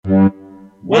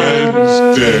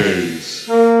Wednesdays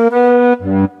with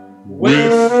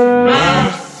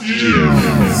Matthew.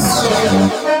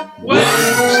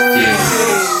 Wednesdays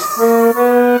with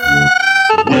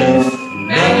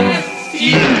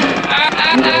Matthew.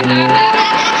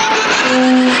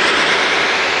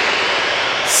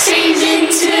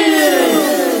 Season 2.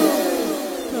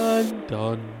 Dun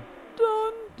dun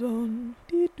dun dun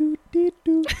dee doo dee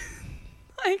doo.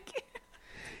 I can't.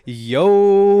 Yo,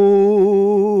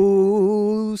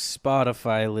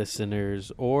 Spotify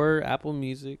listeners, or Apple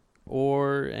Music,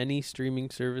 or any streaming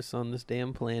service on this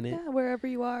damn planet. Yeah, wherever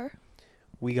you are.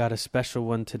 We got a special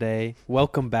one today.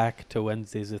 Welcome back to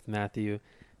Wednesdays with Matthew.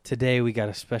 Today we got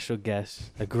a special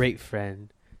guest, a great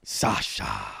friend, Sascha.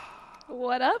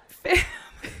 What up, fam?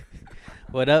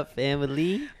 What up,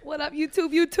 family? What up,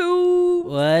 YouTube?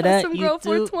 What up, Custom Grow YouTube?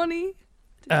 420. Did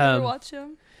you ever watch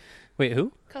him? Wait,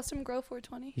 who? Custom Grow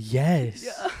 420. Yes.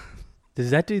 Yeah. Does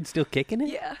that dude still kicking it?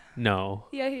 Yeah. No.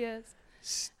 Yeah, he is.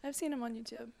 I've seen him on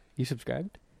YouTube. You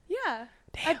subscribed? Yeah.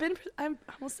 Damn. I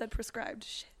almost said prescribed.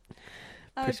 Shit.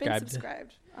 I've been Prescribed.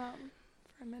 subscribed for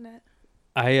a minute.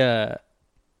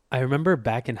 I remember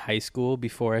back in high school,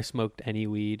 before I smoked any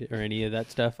weed or any of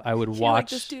that stuff, I would You're like,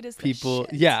 watch "This dude is the people.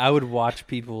 shit." Yeah, I would watch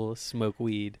people smoke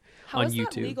weed How on is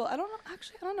YouTube. that legal? I don't know.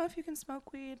 Actually, I don't know if you can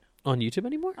smoke weed On YouTube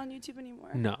anymore? on YouTube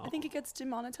anymore. No. I think it gets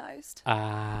demonetized.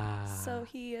 So So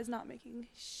he is not making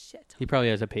shit. he probably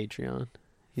has a Patreon.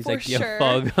 He's For like, yo, sure.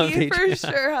 fog on He Patreon. for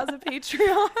sure has a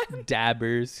Patreon.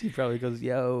 Dabbers. He probably goes,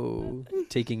 yo,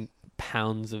 taking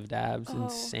pounds of dabs. Oh,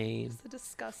 Insane. It's a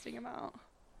disgusting amount.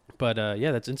 But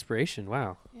yeah, that's inspiration.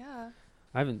 Wow. Yeah.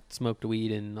 I haven't smoked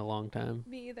weed in a long time.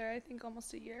 Me either. I think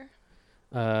almost a year.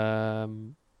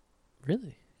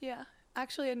 Really? Yeah.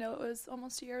 Actually, I know it was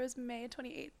almost a year. It was May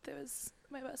 28th. It was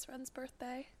my best friend's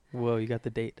birthday. Whoa, you got the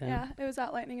date down? Yeah. It was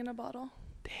at Lightning in a Bottle.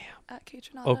 Damn. At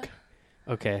Catronata.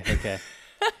 Okay.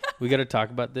 We got to talk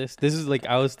about this. This is like,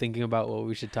 I was thinking about what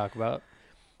we should talk about.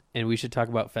 And we should talk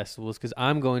about festivals because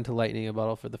I'm going to Lightning in a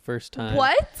Bottle for the first time.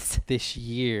 What? This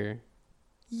year.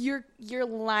 You're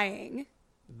lying.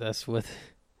 That's what.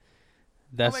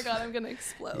 Oh my god, I'm gonna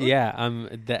explode. Yeah, I'm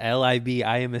the LIB.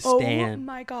 I am a stan. Oh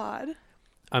my god.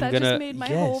 I'm that gonna just made my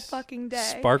whole fucking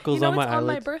day. Sparkles you know on my it's on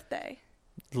my eyelids. birthday.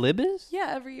 Lib is?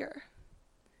 Yeah, every year.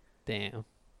 Damn.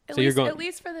 At So least, you're going. at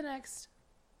least for the next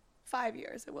 5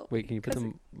 years, it will. Wait, can you put 'cause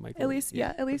the mic? At least,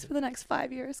 yeah, at least for the next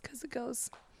 5 years, because it goes.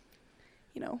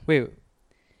 You know. Wait.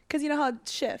 Because you know how it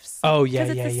shifts. Oh yeah,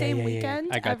 Because yeah, it's the yeah, same yeah, yeah. weekend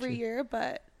I got every you. year,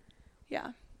 but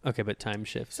yeah. Okay, but time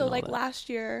shifts. So and all like that. last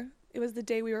year, it was the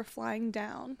day we were flying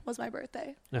down was my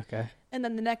birthday. Okay. And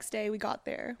then the next day we got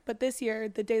there. But this year,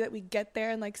 the day that we get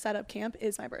there and like set up camp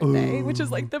is my birthday, which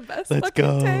is like the best Let's fucking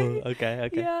go. day. Okay.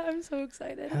 Yeah, I'm so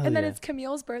excited. Hell and then yeah. it's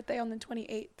Camille's birthday on the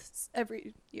 28th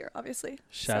every year, obviously.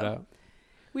 Shout So out.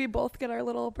 We both get our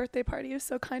little birthday parties,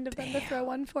 so kind of them to throw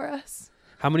one for us.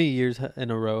 How many years in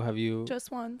a row have you?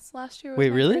 Just once. Last year was Wait,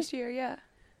 my really? first year, yeah.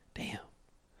 Damn.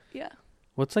 Yeah.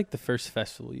 What's like the first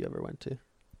festival you ever went to?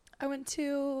 I went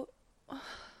to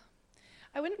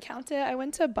I wouldn't count it. I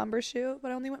went to Bumbershoot,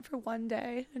 but I only went for one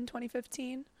day in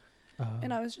 2015.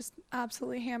 And I was just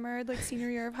absolutely hammered, like senior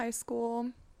year of high school.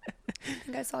 I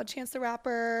think I saw Chance the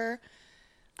Rapper.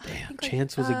 Damn,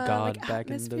 Chance was a god like back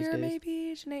in those Atmosphere, days.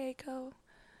 maybe Janae Aiko.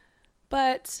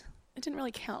 But it didn't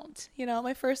really count. You know,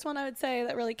 my first one I would say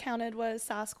that really counted was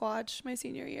Sasquatch, my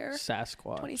senior year,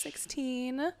 Sasquatch.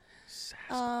 2016.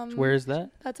 Sasquatch. Where is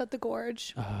that? That's at the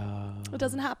Gorge. It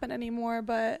doesn't happen anymore,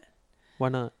 but Why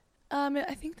not?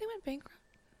 I think they went bankrupt.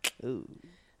 Ooh.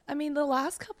 I mean, the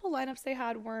last couple lineups they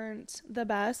had weren't the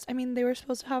best. I mean, they were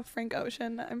supposed to have Frank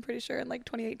Ocean, I'm pretty sure, in like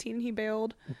 2018 he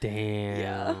bailed. Damn.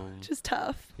 Yeah, just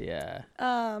tough. Yeah.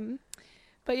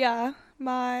 But yeah,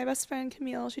 my best friend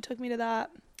Camille, she took me to that,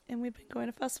 and we've been going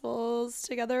to festivals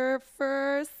together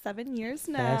for 7 years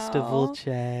now. Festival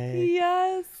check.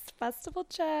 Yes, festival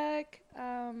check.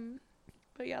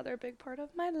 But yeah, they're a big part of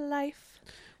my life.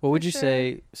 What would for you sure.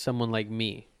 say someone like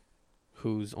me,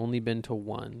 who's only been to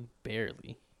one,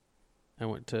 barely? I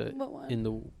went to What one? in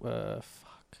the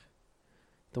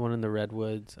the one in the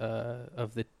redwoods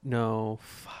of the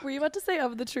Were you about to say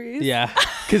Of the Trees? Yeah,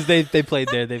 because they played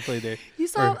there. They played there. You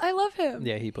saw, I love him.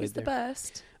 Yeah, he played He's there. the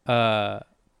best.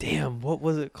 Damn, what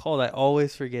was it called? I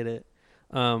always forget it.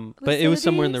 But it Lucidity, was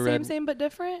somewhere in the red. Same but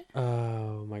different.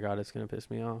 Oh my god, it's gonna piss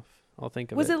me off. I'll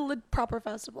think of Was it. it a proper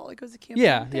festival? Like, was it camping?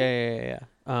 Yeah, thing? yeah.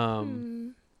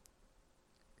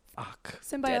 Fuck. Dead air.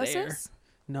 Symbiosis.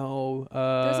 No.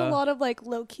 There's a lot of like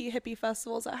low key hippie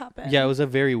festivals that happen. Yeah, it was a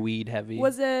very weed heavy.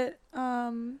 Was it?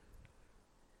 Oh,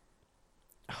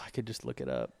 I could just look it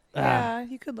up. Yeah,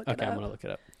 you could look it Okay, up. I'm gonna look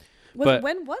it up.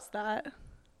 When was that?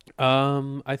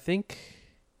 I think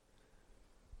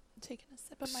Taking a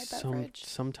sip of my beverage.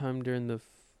 sometime during the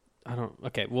I don't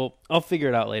okay, well, I'll figure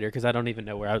it out later because I don't even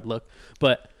know where I would look.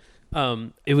 But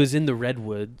it was in the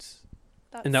redwoods.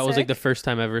 And that was like the first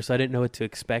time ever, so I didn't know what to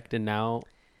expect, and now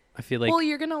I feel like... Well,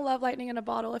 you're going to love Lightning in a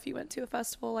Bottle if you went to a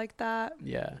festival like that.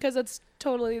 Yeah. Because it's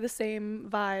totally the same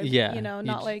vibe. Yeah. You know,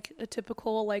 not like a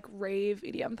typical like rave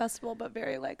EDM festival, but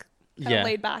very like kind of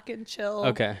laid back and chill.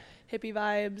 Okay. Hippie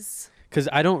vibes. Because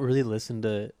I don't really listen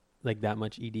to like that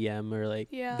much EDM or like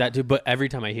that too, but every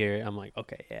time I hear it, I'm like,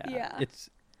 okay, yeah.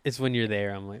 It's when you're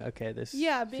there, I'm like, okay, this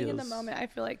being in the moment, I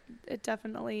feel like it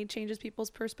definitely changes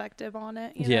people's perspective on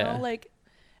it. You know, like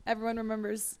everyone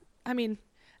remembers, I mean,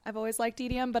 I've always liked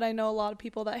EDM, but I know a lot of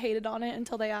people that hated on it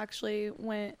until they actually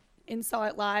went and saw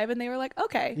it live, and they were like,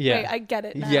 okay, wait, I get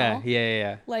it now.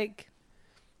 Yeah. Like,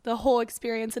 the whole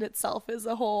experience in itself is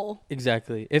a whole...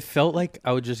 Exactly. It felt like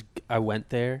I went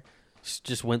there,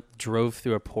 drove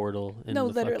through a portal. No,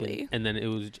 literally. And then it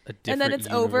was a different And then it's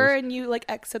universe. over, and you, like,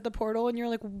 exit the portal, and you're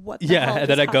like, what the hell and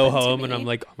then I go home, and I'm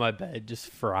like on my bed, just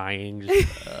frying.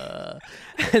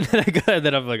 And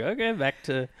then I'm like, okay, back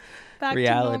to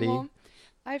reality. To normal.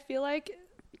 I feel like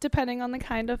depending on the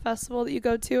kind of festival that you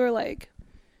go to, or like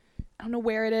I don't know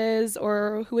where it is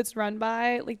or who it's run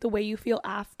by, like the way you feel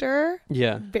after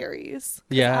varies.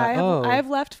 I've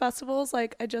left festivals,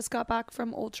 like I just got back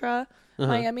from Ultra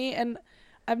Miami, and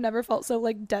I've never felt so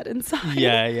like dead inside.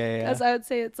 As I would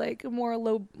say it's like a more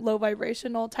low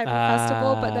vibrational type of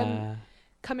festival, but then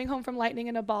coming home from Lightning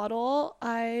in a Bottle,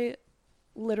 I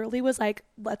literally was like,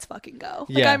 let's fucking go.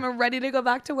 Like I'm ready to go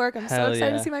back to work. I'm so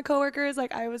excited to see my coworkers.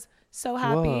 Like I was so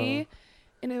happy.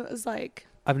 And it was like,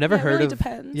 I've never heard really of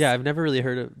depends. Yeah, I've never really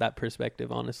heard of that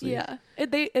perspective, honestly. Yeah.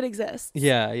 It exists.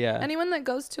 Yeah. Anyone that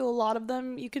goes to a lot of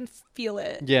them, you can feel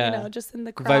it. Yeah. You know, just in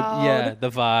the crowd. The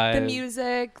vibe. The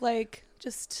music, like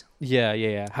just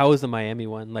Yeah. How was the Miami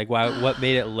one? Like what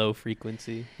made it low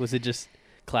frequency? Was it just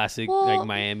classic like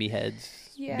Miami heads?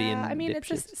 Yeah, I mean, it's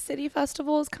just city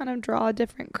festivals kind of draw a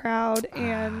different crowd,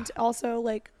 and also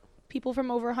like people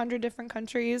from over 100 different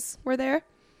countries were there,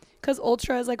 because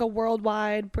Ultra is like a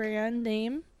worldwide brand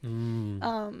name.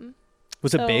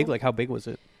 Was it big? Like how big was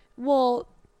it? Well,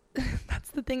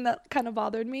 that's the thing that kind of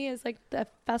bothered me, is like the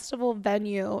festival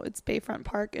venue. It's Bayfront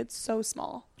Park. It's so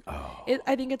small.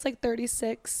 I think it's like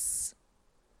 36.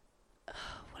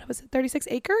 What was it? 36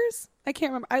 acres? I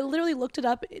can't remember. I literally looked it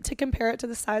up to compare it to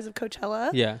the size of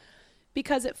Coachella. Yeah.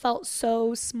 Because it felt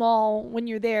so small when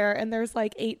you're there, and there's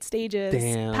like 8 stages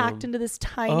packed into this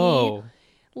tiny,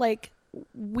 like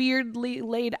weirdly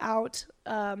laid out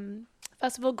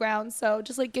festival ground. So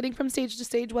just like getting from stage to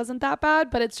stage wasn't that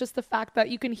bad, but it's just the fact that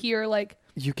you can hear other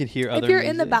if you're music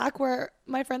in the back, where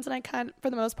my friends and I for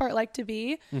the most part like to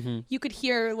be, you could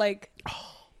hear like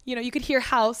you know, you could hear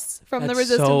house from the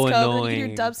Resistance Code, and you could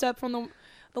hear dubstep from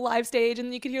the live stage,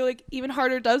 and you could hear like even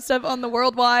harder dubstep on the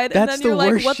worldwide. And then you're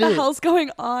like, what the hell's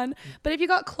going on? But if you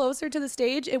got closer to the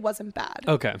stage, it wasn't bad.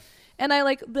 Okay. And I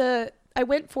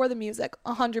went for the music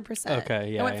 100%.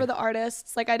 Okay, yeah. I went for the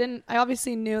artists. Like I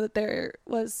obviously knew that there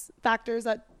was factors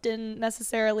that didn't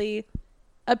necessarily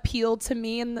appeal to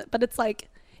me, but it's like,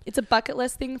 it's a bucket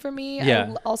list thing for me.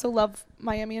 Yeah. I also love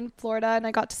Miami and Florida, and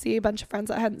I got to see a bunch of friends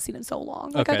that I hadn't seen in so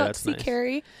long. Like I got to see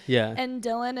Carrie and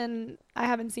Dylan, and I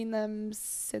haven't seen them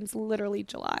since literally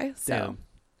July. So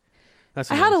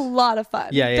I had a lot of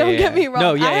fun. Don't get me wrong.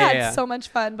 No, I had so much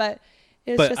fun, but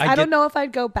it's just I don't know if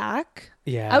I'd go back.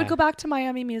 Yeah. I would go back to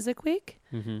Miami Music Week,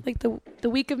 like the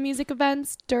week of music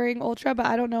events during Ultra, but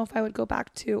I don't know if I would go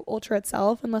back to Ultra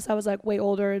itself unless I was like way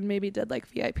older and maybe did like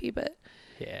VIP, but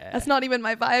that's not even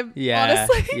my vibe,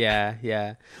 honestly.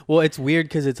 Yeah. Well, it's weird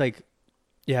because it's like,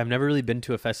 I've never really been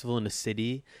to a festival in a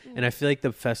city, and I feel like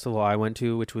the festival I went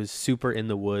to, which was super in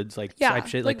the woods, like type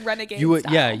shit, like renegade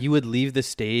style. You would leave the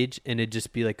stage and it'd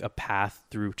just be like a path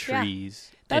through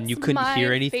trees, and you couldn't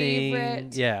hear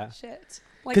anything. Shit.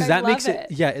 Because that makes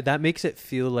it, that makes it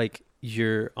feel like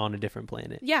you're on a different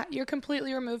planet. Yeah, you're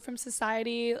completely removed from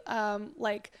society.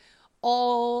 Like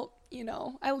all, you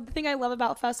know, the thing I love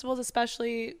about festivals,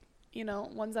 especially, you know,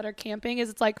 ones that are camping, is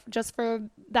it's like just for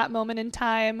that moment in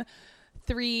time,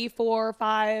 3, 4,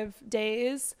 5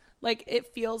 days, like it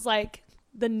feels like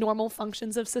the normal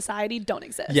functions of society don't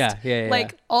exist.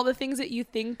 Like all the things that you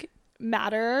think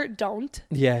matter don't.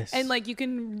 And like you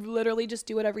can literally just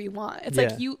do whatever you want. It's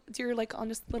like you're like on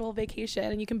this little vacation,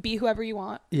 and you can be whoever you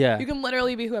want. You can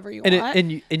literally be whoever you want.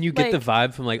 And you get the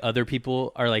vibe from like other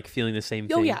people are like feeling the same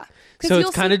thing. So it's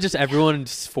kind of just everyone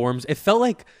just forms. It felt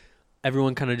like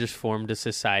everyone kind of just formed a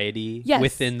society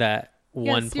within that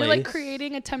one place. You're like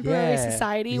creating a temporary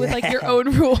society with like your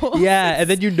own rules. Yeah, and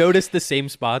then you notice the same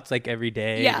spots like every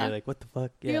day. Yeah. And you're like, what the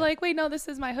fuck? Yeah. You're like, wait, no, this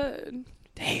is my hood.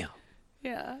 Damn.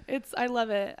 Yeah, I love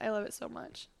it. I love it so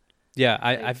much. Yeah,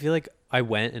 I feel like I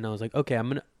went and I was like, okay,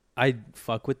 I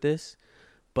fuck with this,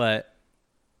 but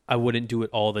I wouldn't do it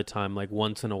all the time, like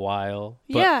once in a while.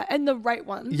 But yeah, and the right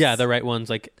ones. Yeah, the right ones.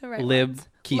 Like ones.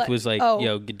 Keith was like,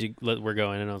 yo, we're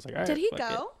going. And I was like, all right. Did he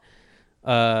go?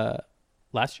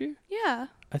 Last year? Yeah.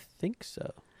 I think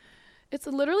so. It's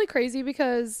literally crazy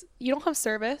because you don't have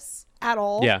service at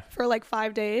all for like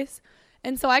 5 days.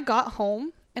 And so I got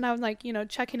home and I was like,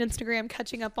 checking Instagram,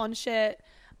 catching up on shit.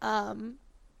 And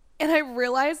I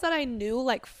realized that I knew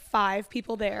like 5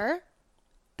 people there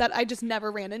that I just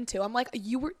never ran into. I'm like,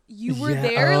 you were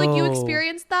there? Like you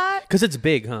experienced that? Because it's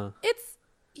big, huh?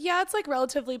 It's like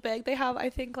relatively big. They have, I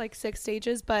think, like 6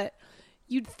 stages, but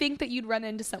you'd think that you'd run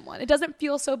into someone. It doesn't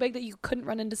feel so big that you couldn't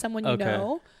run into someone you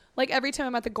know. Like every time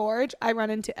I'm at the gorge, I run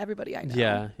into everybody I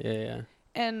know. Yeah.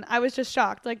 And I was just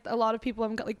shocked. Like a lot of people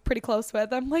I'm like pretty close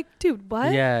with. I'm like, dude,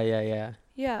 what? Yeah. Yeah.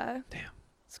 Damn.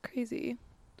 It's crazy.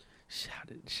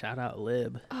 Shout out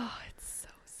Lib. Oh, it's so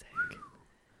sick.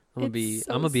 I'm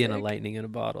gonna be in a lightning in a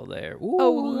bottle there. Ooh,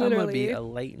 literally. I'm gonna be a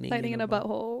lightning in a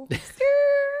butthole.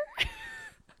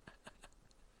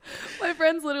 My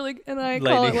friends literally and I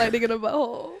call it lightning in a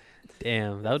butthole.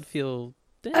 Damn, that would feel.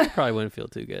 That probably wouldn't feel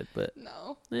too good, but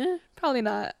no, probably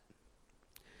not.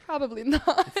 Probably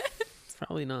not.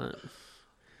 Probably not.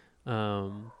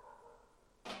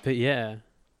 But yeah,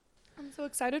 I'm so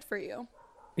excited for you.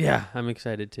 Yeah, I'm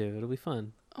excited too. It'll be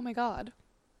fun. Oh my god.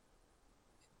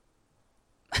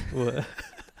 What?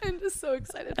 I'm just so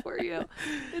excited for you.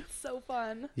 It's so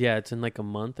fun. Yeah, it's in like a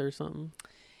month or something.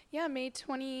 Yeah, May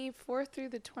 24th through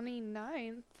the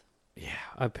 29th. Yeah,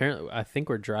 apparently I think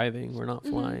we're driving. We're not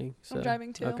flying. So. I'm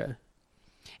driving too. Okay.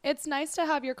 It's nice to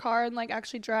have your car and like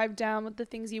actually drive down with the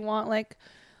things you want. Like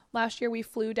last year we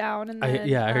flew down and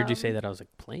then I heard you say that. I was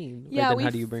like, plane? Yeah, then we how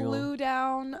do you bring flew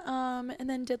down and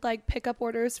then did like pickup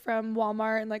orders from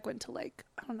Walmart and like went to like,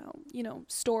 I don't know,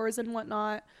 stores and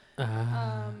whatnot.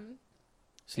 So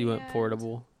you went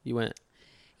portable? You went...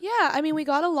 Yeah, I mean, we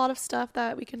got a lot of stuff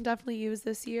that we can definitely use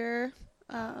this year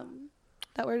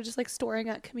that we're just like storing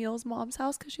at Camille's mom's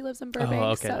house because she lives in Burbank.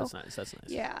 Oh, okay, so, that's nice.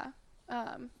 Yeah.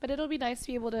 But it'll be nice to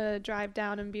be able to drive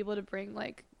down and be able to bring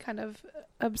like kind of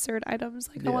absurd items.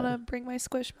 Like I want to bring my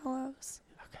Squishmallows.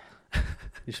 Okay.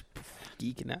 You're just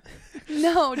geeking out.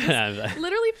 No, just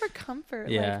literally for comfort.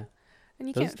 Yeah. Like, and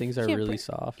you those things are really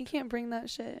soft. You can't bring that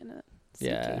shit in a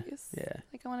suitcase. Yeah.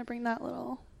 Like I want to bring that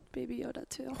little baby Yoda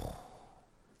too.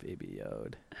 Baby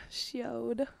Yod.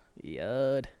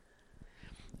 Yod.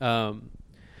 I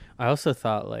also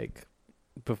thought like,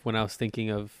 but when I was thinking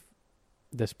of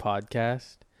this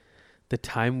podcast, the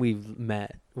time we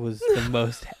met was the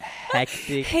most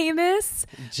hectic, heinous,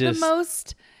 the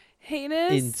most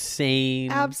heinous,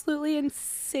 insane, absolutely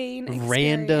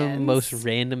insane, most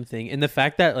random thing. And the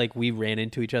fact that like we ran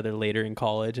into each other later in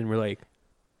college and we're like,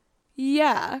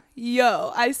 yeah,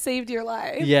 yo, I saved your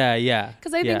life. Yeah.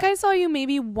 Because I think I saw you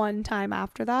maybe one time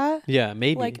after that. Yeah,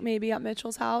 maybe. Like maybe at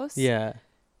Mitchell's house. Yeah.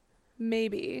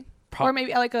 Maybe. Or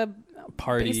maybe at like a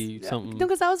party, something. No,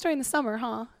 because that was during the summer,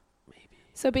 huh? Maybe.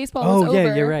 So baseball was over. Oh,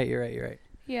 yeah, you're right.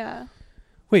 Yeah.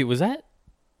 Wait, was that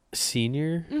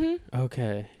senior? Mm-hmm.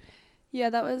 Okay. Yeah,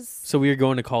 that was... So we were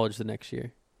going to college the next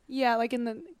year? Yeah, like in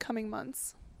the coming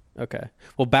months. Okay.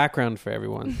 Well, background for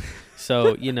everyone.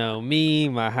 So, me,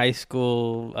 my high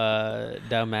school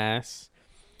dumbass.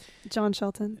 John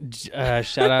Shelton.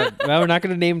 Shout out. Well, we're not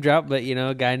going to name drop, but,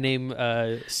 a guy named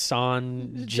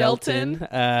Son Gelton.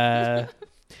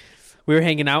 We were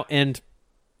hanging out, and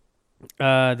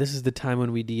this is the time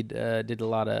when we did a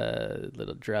lot of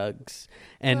little drugs.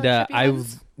 And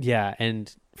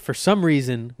and for some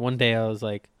reason, one day I was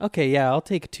like, okay, yeah, I'll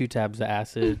take 2 tabs of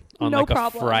acid on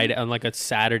a Friday, on like a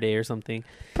Saturday or something.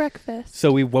 Breakfast.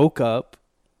 So we woke up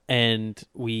and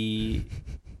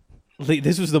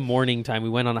this was the morning time. We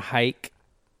went on a hike.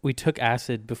 We took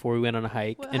acid before we went on a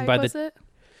hike. What hike was it?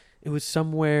 It was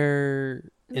somewhere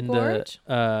in gorge?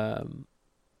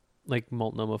 Like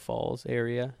Multnomah Falls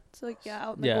area. So like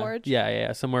out in the gorge.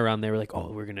 Yeah, somewhere around there. We're like,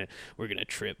 oh, we're gonna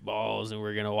trip balls and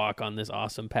we're gonna walk on this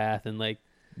awesome path and like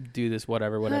do this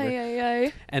whatever.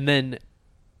 Aye. And then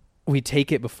we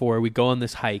take it before we go on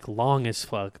this hike, long as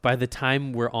fuck. By the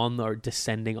time we're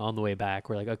descending on the way back,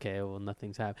 we're like, okay, well,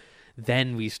 nothing's happened.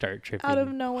 Then we start tripping out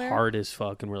of nowhere, hard as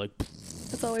fuck, and we're like,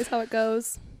 that's always how it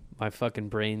goes. My fucking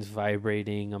brain's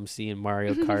vibrating. I'm seeing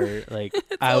Mario Kart. Like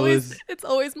it's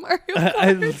always Mario Kart.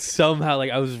 I somehow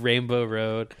I was Rainbow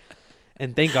Road,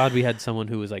 And thank God we had someone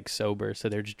who was like sober, so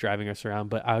they're just driving us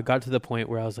around. But I got to the point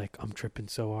where I was like, I'm tripping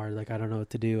so hard, like I don't know what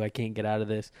to do. I can't get out of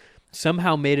this.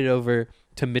 Somehow made it over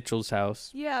to Mitchell's house.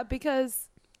 Yeah, because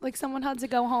like someone had to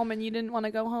go home and you didn't want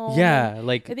to go home. Yeah,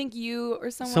 like I think you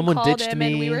or someone called ditched him me.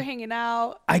 And we were hanging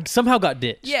out. I somehow got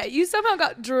ditched. Yeah, you somehow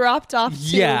got dropped off.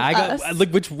 Yeah, I got us.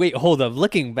 like wait, hold up.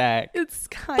 Looking back, it's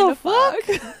kind of fucked.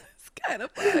 It's kind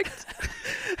of fucked.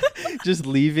 Just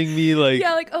leaving me like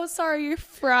yeah, like oh sorry, you're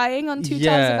frying on 2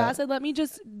 tabs of acid. Let me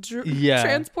just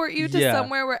transport you to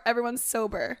somewhere where everyone's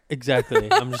sober.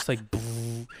 Exactly. I'm just like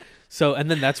so,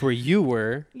 and then that's where you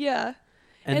were. Yeah.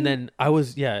 And then I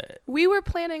was, we were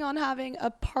planning on having a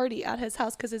party at his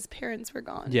house because his parents were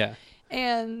gone. Yeah.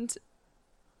 And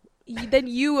then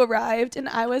you arrived and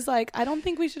I was like, I don't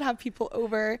think we should have people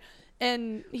over.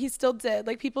 And he still did.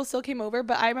 Like, people still came over.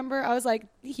 But I remember I was like,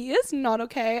 he is not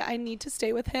okay. I need to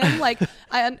stay with him. Like,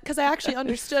 because I actually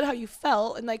understood how you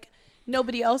felt. And, like,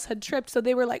 nobody else had tripped. So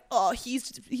they were like, oh,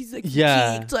 he's like,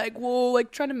 geeked. Like, whoa, like,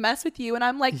 trying to mess with you. And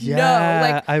I'm like, no.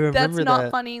 Like, I remember that's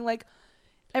not funny. Like,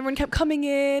 everyone kept coming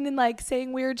in and, like,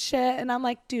 saying weird shit. And I'm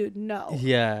like, dude, no.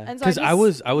 Yeah. Because I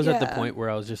was at the point where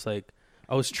I was just like,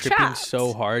 I was tripping trapped.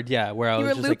 So hard. Yeah. Where I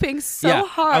was just looping like, so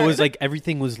hard. I was like,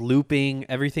 everything was looping.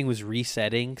 Everything was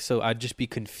resetting. So I'd just be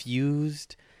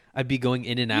confused. I'd be going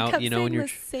in and out, you know, and you're the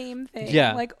same thing,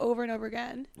 like over and over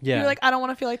again. Yeah. You're like, I don't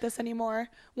want to feel like this anymore.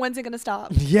 When's it going to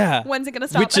stop? Yeah. When's it going to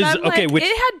stop? Which is, okay. Like,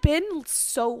 it had been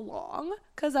so long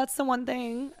because that's the one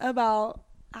thing about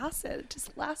acid. It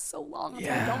just lasts so long. That's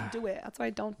why I don't do it. That's why I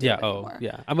don't do it anymore.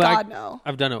 Yeah. No.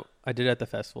 I've done it. I did it at the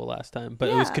festival last time, but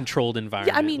it was controlled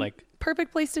environment. Yeah, I mean, like,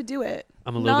 perfect place to do it.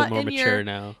 I'm a little bit more mature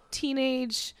now.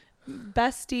 Teenage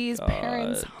besties,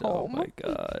 parents' home. Oh my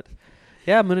God.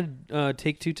 Yeah, I'm gonna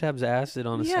take 2 tabs of acid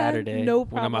on a Saturday. No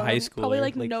problem. When I'm a high schooler. Probably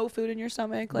like no food in your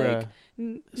stomach, like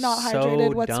not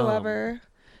hydrated whatsoever. Dumb.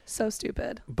 So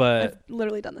stupid. But I've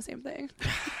literally done the same thing.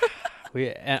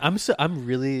 I'm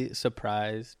really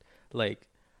surprised. Like,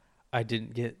 I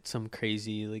didn't get some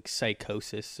crazy like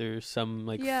psychosis or some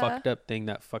like fucked up thing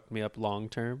that fucked me up long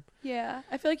term. Yeah,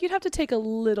 I feel like you'd have to take a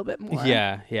little bit more.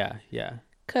 Yeah.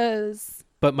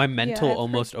 But my mental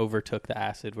almost overtook the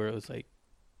acid, where it was like,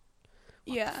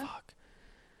 what the fuck?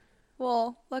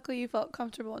 Well, luckily you felt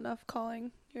comfortable enough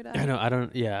calling your dad. I know. I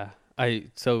don't. Yeah. I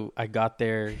got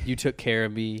there. You took care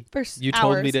of me. You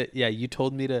told me to. Yeah. You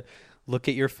told me to look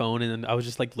at your phone, and then I was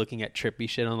just like looking at trippy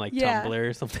shit on like Tumblr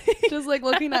or something. Just like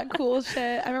looking at cool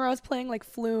shit. I remember I was playing like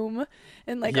Flume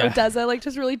and like Odessa, like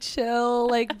just really chill,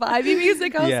 like vibey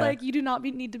music. I was like, you do not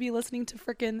need to be listening to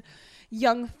freaking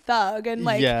Young Thug and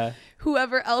like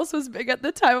whoever else was big at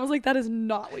the time. I was like, that is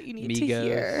not what you need to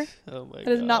hear. Oh my God.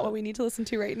 That is not what we need to listen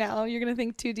to right now. You're gonna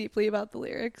think too deeply about the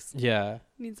lyrics. Yeah.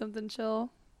 You need something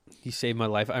chill. You saved my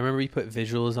life. I remember you put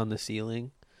visuals on the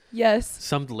ceiling. Yes.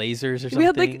 Some lasers or something. We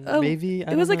had like maybe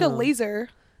it was like a laser.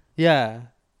 Yeah.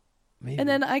 Maybe. And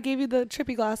then I gave you the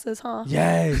trippy glasses, huh?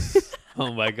 Yes.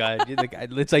 Oh my God.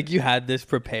 It's like you had this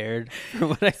prepared for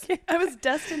what I came. I was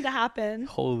destined to happen.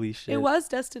 Holy shit. It was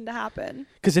destined to happen.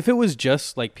 Because if it was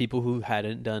just like people who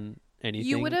hadn't done anything,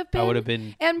 you would have been. I would have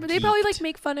been. And they probably like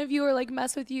make fun of you or like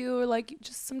mess with you or like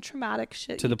just some traumatic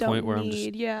shit. To the point where I'm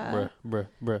just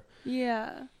bruh.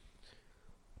 Yeah.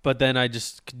 But then I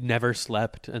just never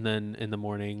slept, and then in the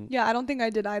morning. Yeah, I don't think I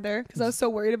did either because I was so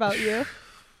worried about you.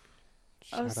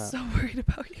 I was so worried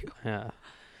about you. Yeah.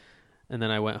 And then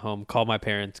I went home, called my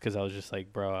parents because I was just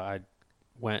like, bro, I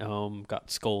went home, got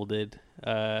scolded.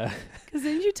 Because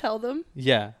didn't you tell them?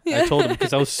 Yeah, I told them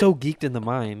because I was so geeked in the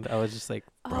mind. I was just like,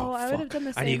 bro, I would have done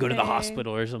the same I need to go to the thing.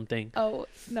 hospital or something. Oh,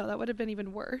 no, that would have been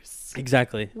even worse.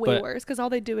 Exactly. Way worse because all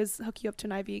they do is hook you up to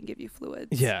an IV and give you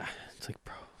fluids. Yeah. It's like,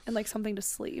 bro. And like something to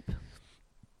sleep.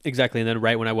 Exactly. And then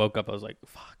right when I woke up, I was like,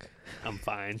 fuck, I'm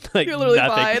fine. Like, you're literally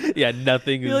nothing. fine. Yeah,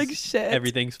 nothing. You're like, shit.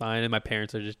 Everything's fine. And my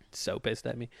parents are just so pissed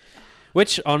at me.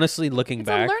 Which, honestly, looking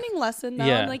back. It's a learning lesson, though.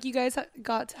 Yeah. And, like, you guys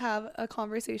got to have a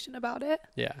conversation about it.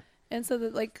 Yeah. And so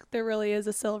that, like, there really is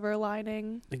a silver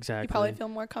lining. Exactly. You probably feel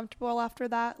more comfortable after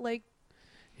that, like.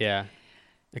 Yeah.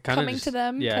 Coming to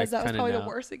them, because that was probably the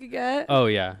worst it could get. Oh,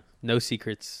 yeah. No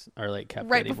secrets are, like, kept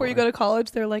right anymore. Before you go to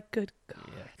college, they're like, good God.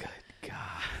 Yeah, good God.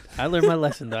 I learned my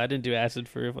lesson, though. I didn't do acid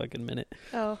for a fucking minute.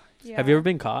 Oh, yeah. Have you ever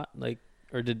been caught? Like,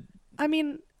 or did. I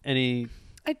mean. Any.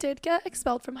 I did get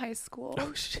expelled from high school.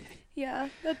 Oh, shit. Yeah,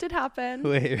 that did happen.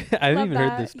 Wait, I haven't even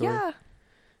heard this story. Yeah.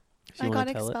 I got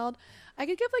expelled. I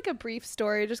could give like a brief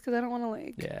story just because I don't want to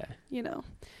like, you know,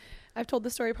 I've told the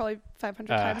story probably 500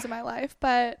 times in my life,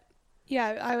 but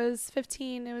yeah, I was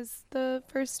 15. It was the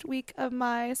first week of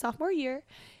my sophomore year.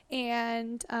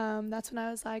 And that's when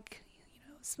I was like, you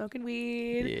know, smoking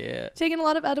weed. Yeah. Taking a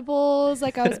lot of edibles.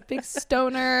 Like I was a big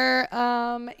stoner.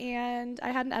 And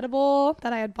I had an edible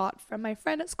that I had bought from my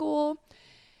friend at school.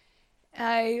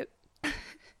 I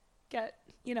get,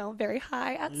 very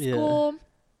high at school.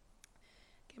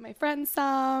 Give my friend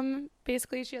some.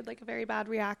 Basically, she had like a very bad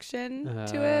reaction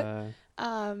to it.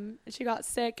 She got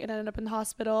sick and ended up in the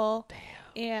hospital. Damn.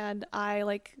 And I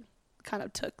like kind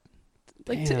of took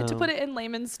like to put it in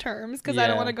layman's terms, because I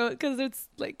don't want to go, because it's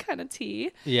like kind of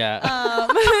tea. Yeah.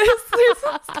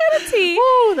 It's kind of tea.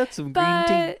 Oh, that's some green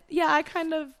tea. Yeah, I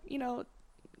kind of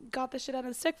got the shit out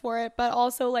of the stick for it, but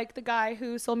also like the guy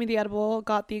who sold me the edible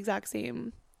got the exact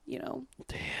same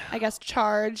I guess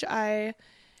charge. I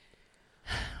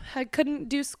couldn't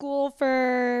do school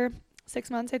for 6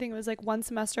 months. I think it was like one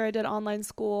semester I did online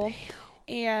school.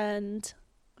 Damn. And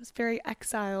was very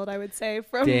exiled, I would say,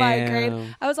 from my grade.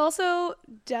 I was also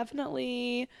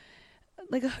definitely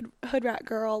like a hood rat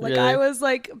girl. Like, really? I was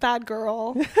like bad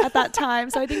girl at that time.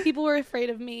 So I think people were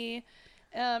afraid of me.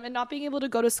 And not being able to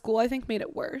go to school, I think, made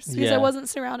it worse, because I wasn't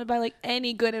surrounded by like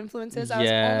any good influences. I was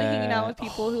only hanging out with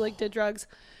people who like did drugs.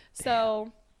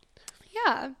 So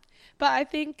yeah, but I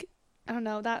think, I don't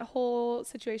know, that whole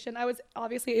situation, I was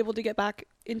obviously able to get back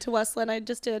into Westland. I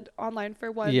just did online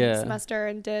for one semester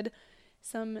and did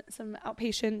some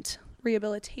outpatient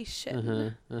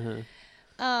rehabilitation.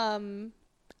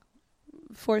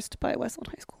 Forced by Westland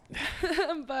High School.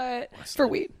 But Westland. for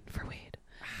weed.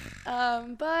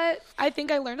 But I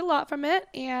think I learned a lot from it,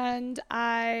 and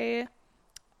I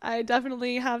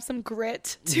definitely have some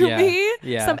grit to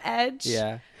me, some edge.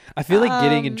 Yeah. I feel like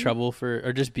getting in trouble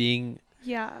or just being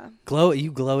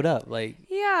you glowed up, like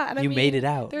and you made it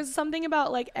out. There's something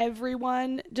about like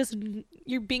everyone just,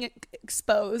 you're being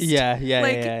exposed. Yeah.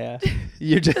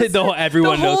 You're just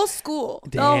everyone the whole knows. school.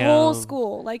 Damn. The whole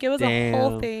school. Like it was a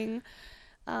whole thing.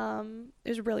 It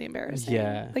was really embarrassing.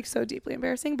 Yeah. Like so deeply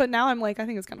embarrassing. But now I'm like, I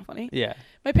think it's kind of funny. Yeah.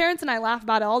 My parents and I laugh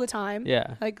about it all the time.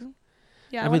 Yeah. Like,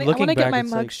 I want to get my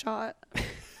mug shot.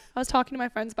 I was talking to my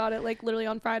friends about it, like literally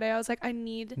on Friday. I was like, I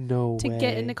need to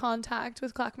get into contact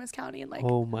with Clackamas County and like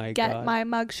get my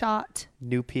mug shot.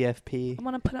 New PFP. I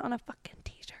want to put it on a fucking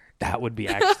t-shirt. That would be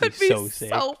actually so sick.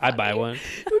 So I'd buy one.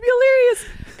 It would be hilarious.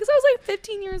 Because I was like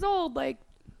 15 years old. Like,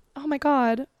 oh my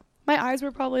God. My eyes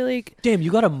were probably like... Damn, you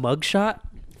got a mug shot?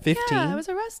 15? Yeah, I was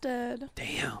arrested.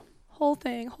 Damn. Whole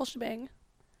thing, whole shebang.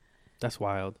 That's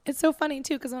wild. It's so funny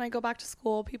too, because when I go back to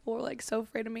school, people were like so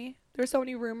afraid of me. There were so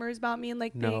many rumors about me and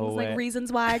like things, like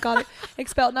reasons why I got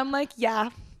expelled. And I'm like, yeah,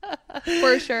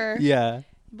 for sure. Yeah.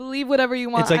 Believe whatever you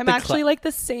want. Like I'm actually like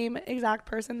the same exact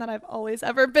person that I've always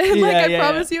ever been. I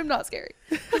promise you, I'm not scary.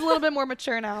 I'm a little bit more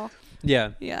mature now.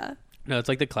 Yeah. Yeah. No, it's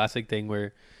like the classic thing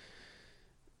where,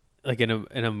 like in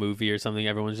a movie or something,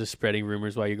 everyone's just spreading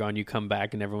rumors while you're gone. You come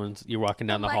back and you're walking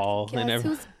down the hall. Guess and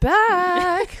who's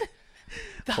back?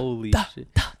 Holy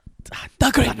shit. The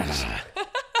Grinch.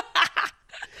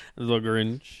 The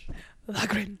Grinch. The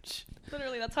Grinch.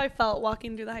 Literally, that's how I felt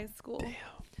walking through the high school. Damn.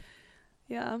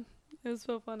 Yeah, it was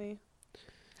so funny.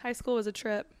 High school was a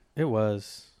trip. It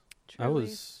was.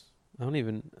 Truly. I don't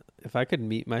even, if I could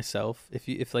meet myself,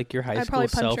 if like your high school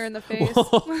self. I'd probably punch her in the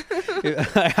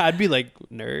face. I'd be like,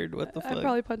 nerd, what the fuck? I'd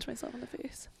probably punch myself in the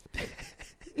face.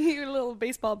 You're a little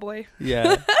baseball boy.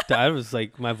 Yeah. That was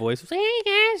like, my voice was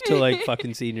till like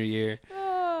fucking senior year.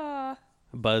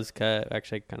 Buzz cut.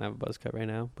 Actually, I kind of have a buzz cut right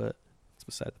now, but it's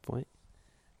beside the point.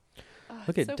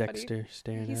 Look at so Dexter funny.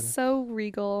 Staring at him. He's so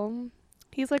regal.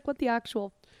 He's like what the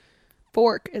actual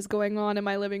fork is going on in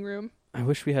my living room. I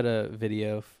wish we had a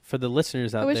video for the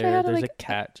listeners out there. There's a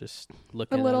cat just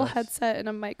looking at us. A little headset and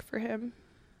a mic for him.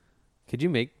 Could you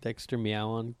make Dexter meow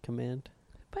on command?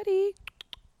 Buddy.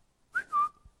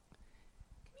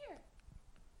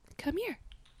 Come here.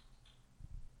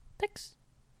 Dex.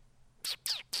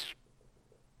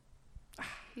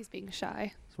 He's being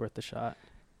shy. It's worth the shot.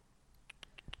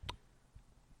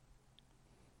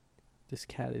 This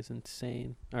cat is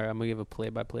insane. All right, I'm going to give a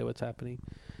play-by-play what's happening.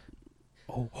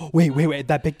 Oh, wait.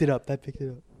 That picked it up.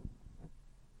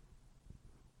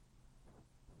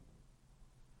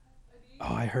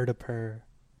 Oh, I heard a purr.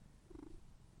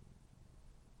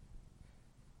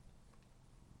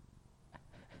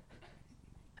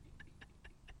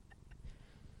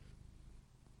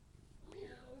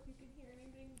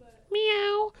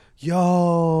 Meow.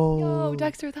 Yo,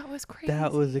 Dexter, that was crazy.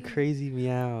 That was a crazy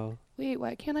meow. Wait,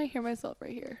 why can't I hear myself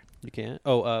right here? You can't?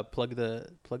 Oh, plug the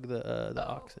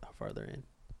aux farther in.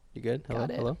 You good?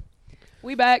 Hello?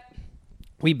 We back.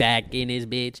 We back in this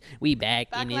bitch. We back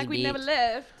in this like bitch. We never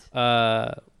left.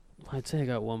 I'd say I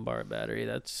got 1 bar of battery.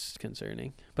 That's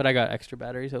concerning. But I got extra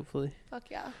batteries, hopefully.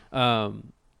 Fuck yeah.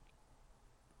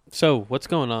 So what's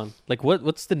going on? Like,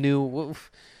 what's the new?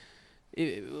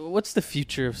 What's the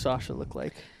future of Sascha look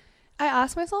like? I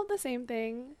ask myself the same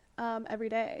thing every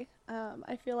day.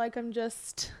 I feel like I'm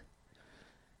just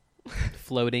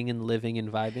floating and living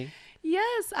and vibing.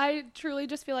 Yes, I truly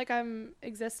just feel like I'm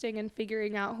existing and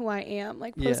figuring out who I am,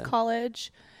 like post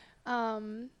college,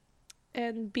 and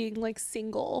being like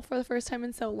single for the first time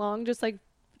in so long, just like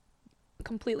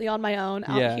completely on my own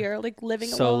out here, like living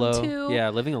solo alone too. Yeah,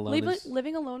 living alone.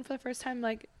 Living alone for the first time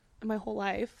like in my whole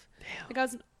life. Damn. Like I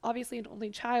was obviously an only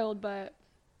child, but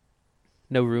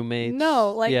no roommates.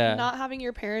 No, like not having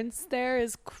your parents there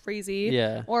is crazy.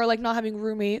 Yeah. Or like not having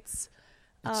roommates.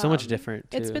 It's so much different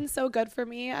too. It's been so good for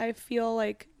me. I feel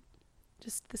like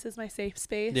just this is my safe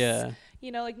space. Yeah.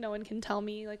 You know, like no one can tell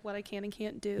me like what I can and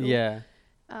can't do. Yeah.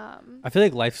 I feel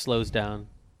like life slows down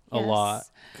a lot.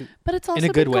 But it's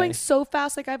also been going so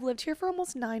fast. Like I've lived here for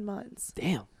almost 9 months.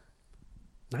 Damn.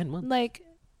 9 months. Like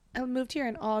I moved here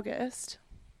in August.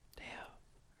 Damn.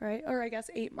 Right? Or I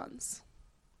guess 8 months.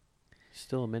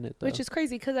 Still a minute though. Which is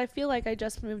crazy because I feel like I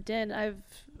just moved in. I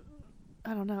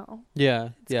don't know. Yeah.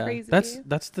 It's crazy.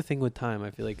 That's the thing with time.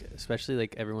 I feel like, especially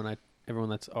like everyone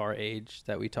that's our age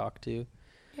that we talk to.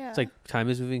 Yeah. It's like time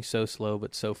is moving so slow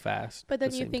but so fast. But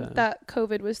then you think that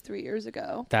COVID was 3 years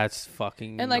ago. That's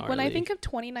fucking And like gnarly. when I think of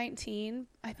 2019,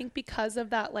 I think because of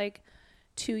that like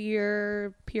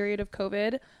 2-year period of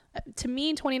COVID, to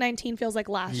me 2019 feels like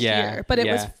last year, but it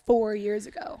was 4 years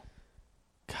ago.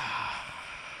 God.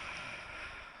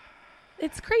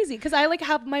 It's crazy because I like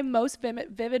have my most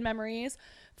vivid memories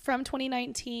from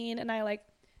 2019, and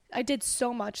I did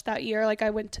so much that year. Like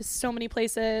I went to so many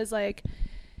places, like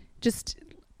just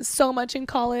so much in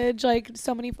college, like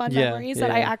so many fun memories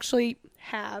that I actually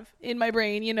have in my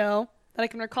brain, you know, that I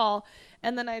can recall.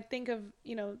 And then I think of,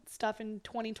 you know, stuff in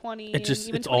 2020 and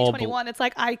even 2021. It's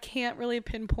like I can't really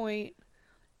pinpoint.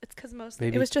 It's because mostly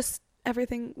it was just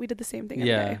everything. We did the same thing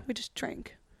every day. We just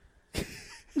drank.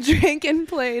 Drank and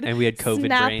played, and we had COVID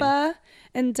Snappa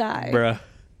and died, bruh,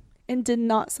 and did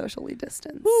not socially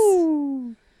distance.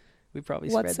 Woo. We probably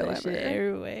spread that shit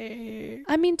everywhere.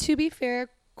 I mean, to be fair,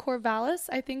 Corvallis,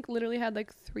 I think, literally had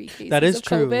like 3 cases of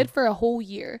COVID for a whole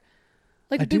year.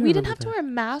 Like we didn't have to wear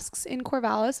masks in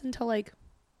Corvallis until like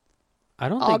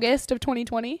August of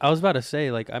 2020. I was about to say,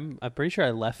 like, I'm pretty sure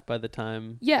I left by the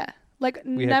time. Yeah, like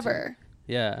never.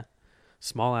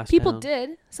 Small ass. People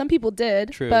did. Some people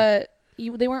did. True. But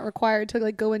they weren't required to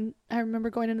like go in. I remember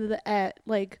going into the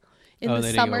like in the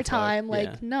summertime.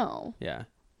 Like no. Yeah.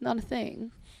 Not a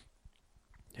thing.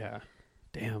 Yeah.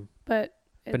 Damn. But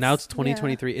now it's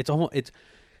 2023. It's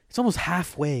almost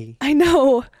halfway. I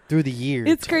know. Through the year.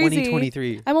 It's crazy.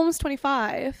 2023. I'm almost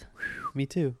 25. Me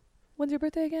too. When's your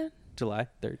birthday again? July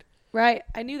 3rd. Right.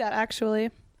 I knew that actually.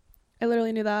 I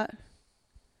literally knew that.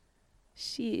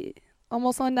 Shit.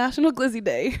 Almost on National Glizzy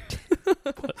Day.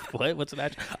 What? What's a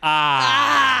national?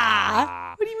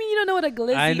 What do you mean you don't know what a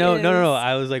glizzy is? I know. No.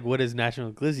 I was like, what is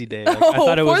National Glizzy Day? Like, I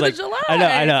thought it was 4th like, of July.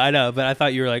 I know. But I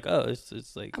thought you were like, oh,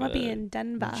 it's like. I'm gonna be in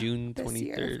Denver June 23rd this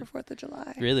year for 4th of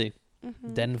July. Really?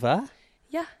 Mm-hmm. Denver?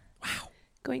 Yeah. Wow.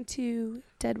 Going to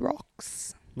Dead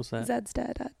Rocks. What's that? Zed's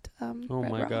Dead at oh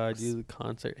Red my Rocks. God, you the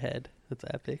concert head. That's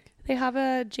epic. They have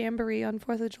a jamboree on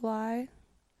 4th of July.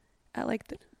 At like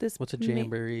this. What's a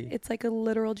jamboree? It's like a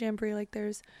literal jamboree. Like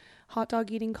there's hot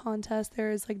dog eating contest.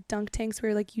 There's like dunk tanks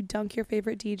where like you dunk your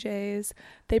favorite DJs.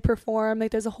 They perform.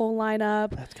 Like there's a whole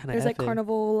lineup. That's kind of There's like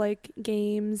carnival like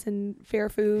games and fair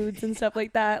foods and stuff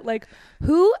like that. Like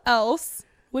who else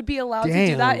would be allowed to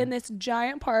do that in this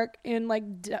giant park in like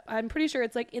I'm pretty sure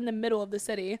it's like in the middle of the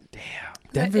city. Damn.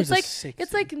 Denver's it's like sick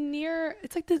it's city. Like near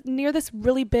it's like near this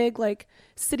really big like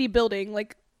city building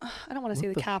like. I don't want to say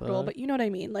the Capitol, but you know what I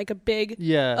mean? Like a big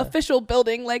official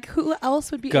building. Like who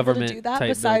else would be able to do that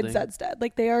besides Zed's Dead?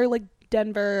 Like they are like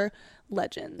Denver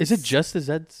legends. Is it just the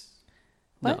Zed's?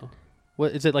 What? No.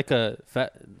 What is it like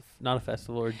not a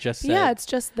festival or just Zed? Yeah, it's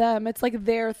just them. It's like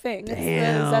their thing. Damn.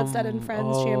 It's the Zed's Dead and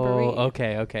Friends Jamboree.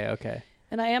 Okay.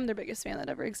 And I am their biggest fan that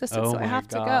ever existed, so I have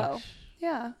to go.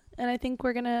 Yeah. And I think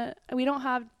we don't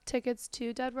have tickets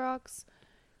to Dead Rocks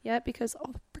yet because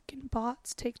all the freaking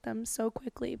bots take them so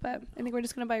quickly, but I think we're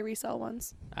just gonna buy resale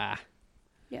ones.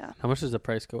 Yeah. How much does the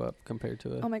price go up compared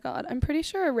to it? Oh my God, I'm pretty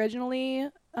sure originally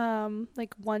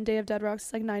like one day of Dead Rocks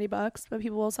is like $90, but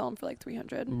people will sell them for like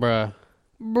 $300.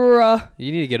 Bruh,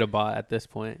 you need to get a bot at this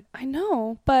point. I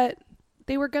know, but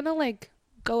they were gonna like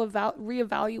go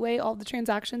reevaluate all the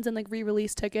transactions and like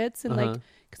re-release tickets and like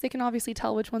because they can obviously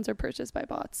tell which ones are purchased by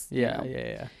bots.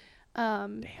 Yeah.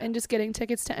 And just getting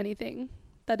tickets to anything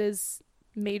that is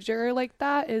major like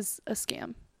that is a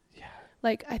scam.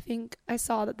 Like, I think I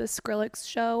saw that the Skrillex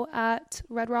show at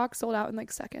Red Rock sold out in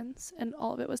like seconds, and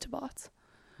all of it was to bots.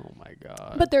 Oh my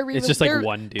god! But they're it's just like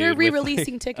one dude. They're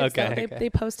re-releasing tickets. Okay, though. They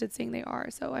posted saying they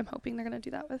are, so I'm hoping they're gonna do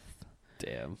that with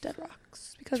Dead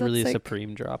Rocks, because it's really like, a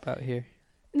Supreme drop out here.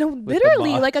 No,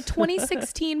 literally like a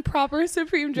 2016 proper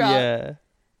Supreme drop. Yeah,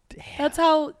 damn. That's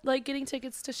how like getting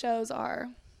tickets to shows are.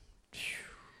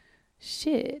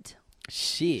 Shit.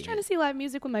 I'm trying to see live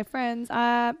music with my friends.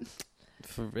 For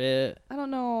it. I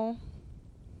don't know.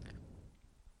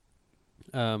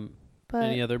 But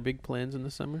any other big plans in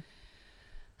the summer?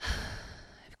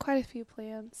 I have quite a few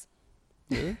plans.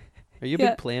 Really? Are you a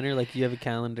big planner? Like, you have a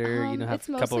calendar, have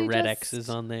a couple of red X's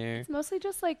on there? It's mostly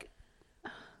just like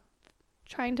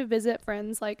trying to visit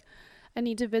friends. Like, I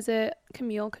need to visit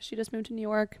Camille because she just moved to New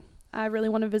York. I really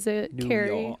want to visit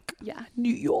Carrie. York. Yeah,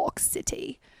 New York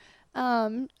City.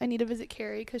 I need to visit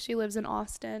Carrie because she lives in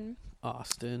Austin.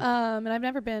 And I've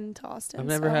never been to Austin. I've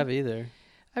never have either.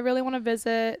 I really want to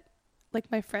visit like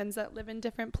my friends that live in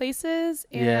different places,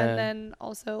 and then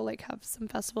also like have some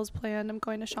festivals planned. I'm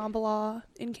going to Shambhala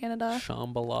in Canada.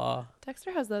 Shambhala.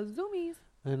 Dexter has the zoomies.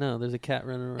 I know. There's a cat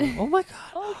running around. Oh my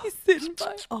god. Oh, he's sitting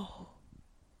by. Oh.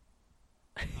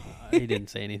 He didn't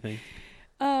say anything.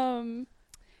 Going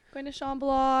to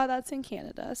Shambhala. That's in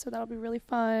Canada, so that'll be really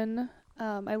fun.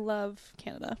 I love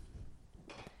Canada.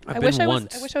 I wish I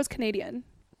was Canadian.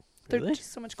 They're Really?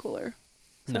 just so much cooler.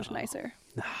 So much nicer.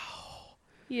 No.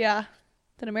 Yeah.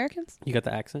 Than Americans? You got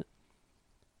the accent?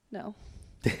 No.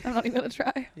 I'm not even going to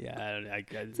try. Yeah.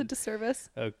 It's a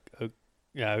disservice.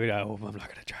 Yeah, I'm not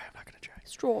going to try.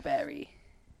 Strawberry.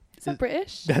 Is that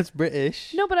British? That's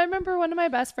British. No, but I remember one of my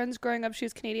best friends growing up, she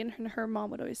was Canadian, and her mom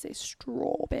would always say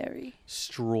strawberry.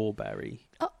 Strawberry.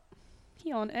 Oh.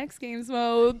 He on X Games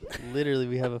mode. Literally,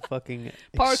 we have a fucking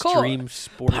Parkour. extreme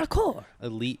sport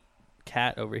elite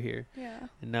cat over here. Yeah.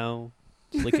 And now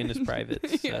licking his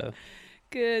privates. Yeah. So.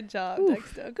 Good job,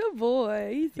 Dexter. Good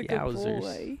boy. He's a good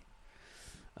boy.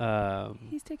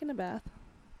 He's taking a bath.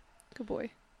 Good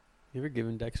boy. You ever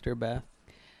given Dexter a bath?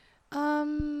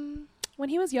 When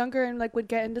he was younger and like would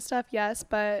get into stuff, yes,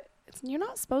 but you're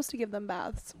not supposed to give them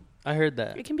baths. I heard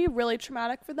that. It can be really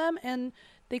traumatic for them, and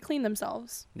they clean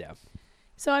themselves. Yeah.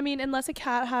 So, I mean, unless a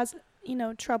cat has,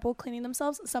 trouble cleaning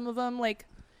themselves, some of them, like,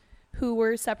 who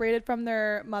were separated from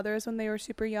their mothers when they were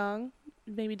super young,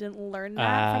 maybe didn't learn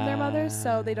that from their mothers,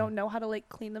 so they don't know how to, like,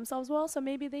 clean themselves well, so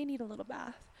maybe they need a little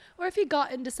bath. Or if he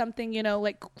got into something,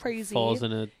 like, crazy. Falls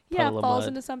in a puddle of falls mud.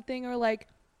 into something, or, like,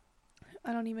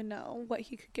 I don't even know what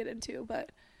he could get into,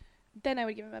 but then I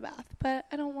would give him a bath. But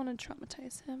I don't want to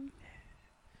traumatize him.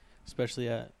 Especially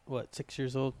at, 6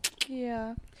 years old?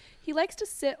 Yeah. He likes to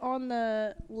sit on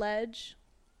the ledge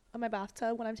of my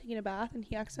bathtub when I'm taking a bath, and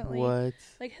he accidentally... What?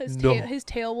 Like, his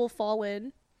tail will fall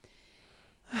in,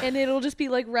 and it'll just be,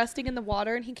 like, resting in the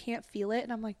water, and he can't feel it.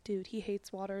 And I'm like, dude, he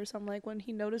hates water. So I'm like, when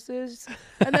he notices...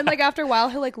 And then, like, after a while,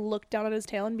 he'll, like, look down at his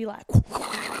tail and be like...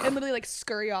 and literally, like,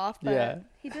 scurry off. But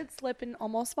he did slip and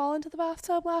almost fall into the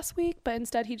bathtub last week, but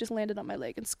instead he just landed on my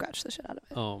leg and scratched the shit out of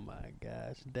it. Oh, my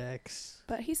gosh. Dex.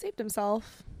 But he saved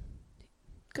himself.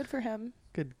 Good for him.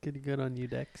 Good on you,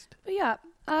 Dex. But yeah,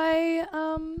 I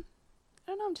don't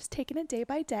know, I'm just taking it day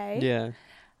by day. Yeah.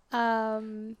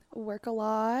 Work a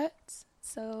lot,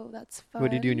 so that's fun.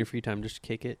 What do you do in your free time? Just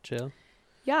kick it, chill?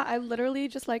 Yeah, I literally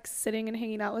just like sitting and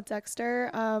hanging out with Dexter.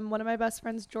 One of my best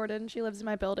friends, Jordan, she lives in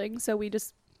my building, so we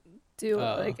just do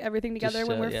like everything together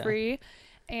when we're free.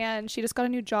 And she just got a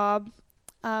new job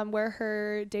where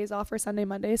her days off are Sunday,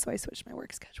 Monday, so I switched my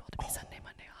work schedule to be Sunday,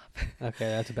 Monday off. Okay,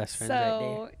 that's a best friend so,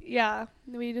 right there. Yeah,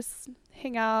 we just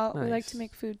hang out. Nice. We like to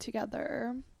make food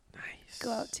together. Nice. Go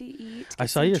out to eat. I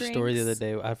saw your story the other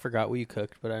day. I forgot what you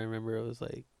cooked, but I remember it was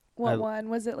like... What one?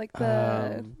 Was it like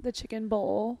the chicken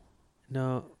bowl?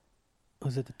 No.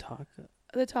 Was it the taco?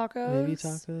 The tacos? Maybe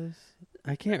tacos?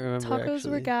 I can't remember, Tacos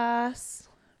actually. were gas.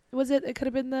 Was it could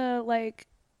have been the, like...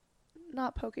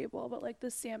 Not poke bowl, but like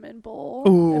the salmon bowl.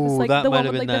 Ooh, it was like that the might one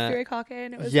have with like been the furikake,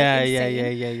 and it was yeah. That shit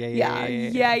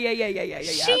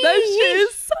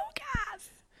is so gas.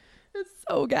 It's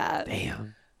so gas.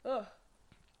 Damn. Ugh.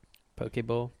 Poke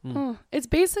bowl. It's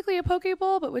basically a poke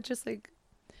bowl, but with just like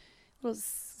little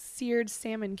seared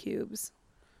salmon cubes.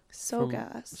 So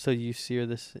gas. So you sear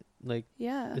this like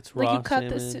it's raw like you cut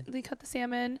salmon. you cut the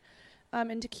salmon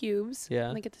into cubes. Yeah.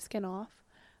 And then get the skin off.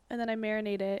 And then I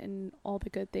marinate it in all the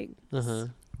good things.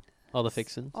 All the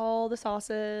fixins. All the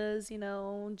sauces,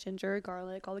 ginger,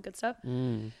 garlic, all the good stuff.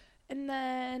 And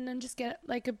then just get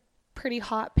like a pretty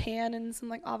hot pan and some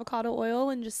like avocado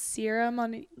oil and just sear them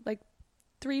on like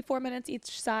 3-4 minutes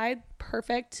each side.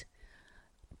 Perfect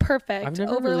perfect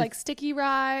over like sticky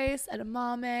rice,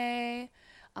 edamame,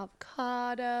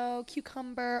 avocado,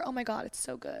 cucumber. Oh my god, it's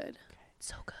so good. It's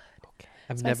so good. Okay.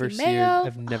 I've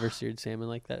never seared salmon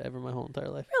like that ever my whole entire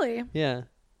life. Really? Yeah.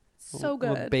 So good.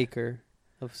 I'm a baker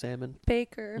of salmon.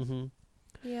 Mm-hmm.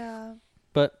 Yeah.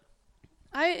 But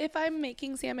if I'm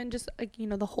making salmon, just like,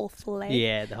 the whole fillet.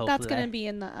 Yeah, the whole that's fillet. gonna be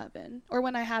in the oven. Or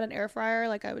when I had an air fryer,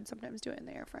 like I would sometimes do it in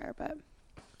the air fryer. But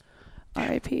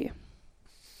R.I.P.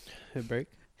 A break?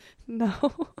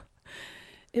 No,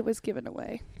 it was given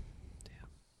away.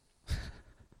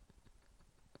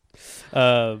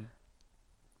 Damn.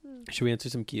 Should we answer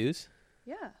some cues?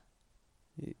 Yeah.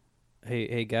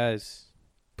 Hey guys,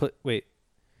 play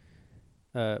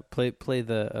the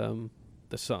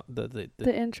song,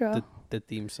 the intro, the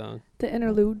theme song, the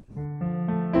interlude.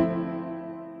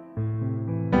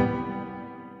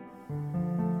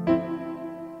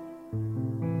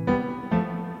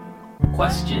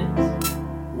 Questions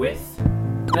with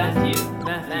Matthew.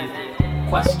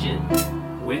 Questions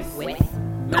with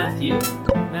Matthew.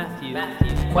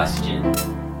 Questions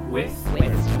with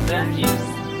Matthew.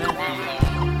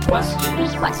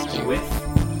 Questions with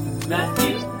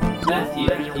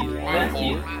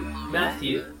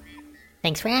Matthew.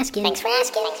 Thanks for asking.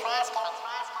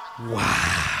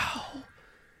 Wow,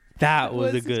 that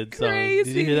was a good song. Did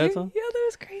you hear that song? Yeah, that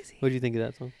was crazy. What did you think of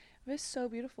that song? It was so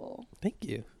beautiful. Thank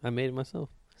you. I made it myself.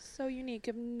 So unique.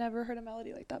 I've never heard a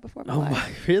melody like that before in my Oh life.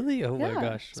 my, really? Oh yeah, my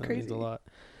gosh, it's that crazy. means a lot.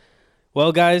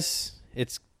 Well, guys,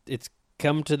 it's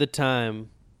come to the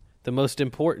time, the most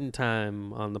important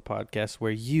time on the podcast,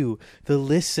 where you, the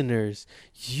listeners,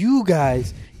 you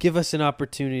guys give us an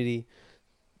opportunity,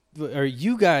 or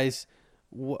you guys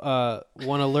want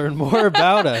to learn more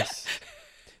about us.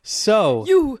 So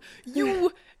you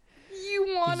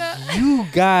wanna. You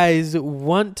guys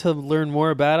want to learn more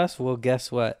about us? Well,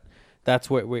 guess what? That's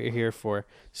what we're here for.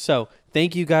 So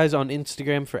thank you guys on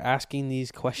Instagram for asking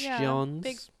these questions. Yeah,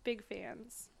 big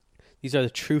fans. These are the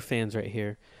true fans right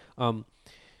here.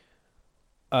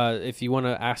 If you want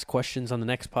to ask questions on the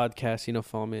next podcast,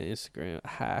 follow me on Instagram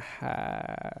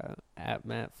at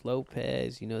Matt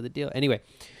Lopez. You know the deal. Anyway,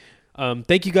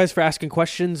 thank you guys for asking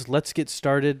questions. Let's get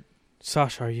started.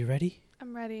 Sasha, are you ready?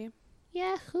 I'm ready.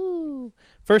 Yahoo!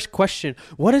 First question: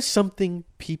 what is something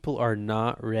people are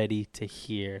not ready to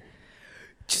hear?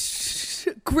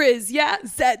 Grizz, yeah,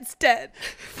 Zed's dead.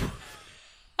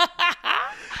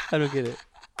 I don't get it.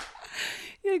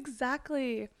 Yeah,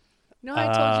 exactly. No, I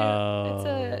told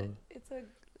you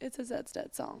it's a Zed's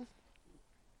dead song.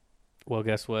 Well,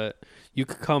 guess what? You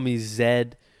could call me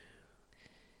Zed.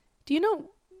 Do you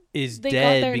know is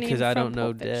dead because I don't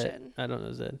know dead. I don't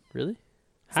know Zed. Really?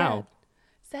 How?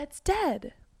 Zed's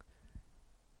dead.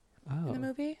 Oh. In the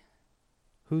movie?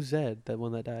 Who's Zed? That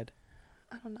one that died?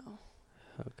 I don't know.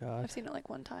 Oh God. I've seen it like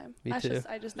one time. Me too.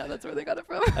 I just know that's where they got it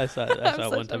from. I saw it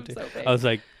one time too. I was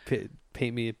like,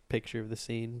 paint me a picture of the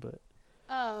scene, but.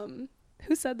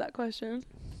 Who said that question?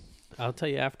 I'll tell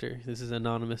you after. This is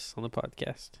anonymous on the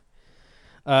podcast.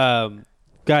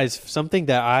 Guys, something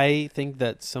that I think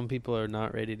that some people are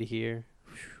not ready to hear.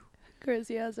 Chris,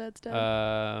 yeah, Zed's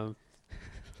dead.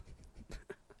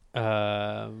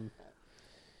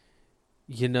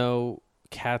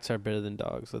 Cats are better than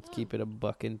dogs. Let's keep it a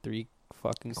buck in 3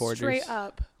 fucking quarters. Straight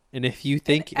up. And if you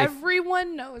think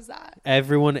everyone knows that.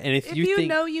 Everyone, and if you think,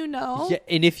 know, you know. Yeah,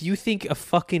 and if you think a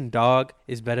fucking dog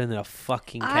is better than a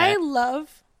fucking cat. I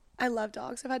love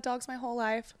dogs. I've had dogs my whole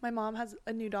life. My mom has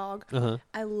a new dog.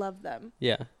 I love them.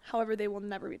 Yeah. However, they will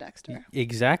never be Dexter.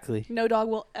 Exactly. No dog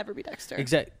will ever be Dexter.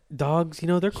 Dogs,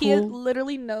 they're cool. He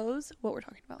literally knows what we're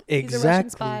talking about. Exactly. He's a Russian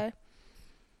spy.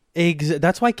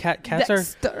 That's why cats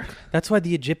Dexter. are. That's why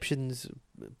the Egyptians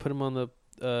put them on the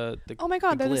oh my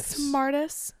God, they're the glyphs.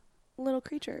 Smartest little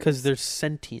creatures. Because they're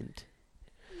sentient.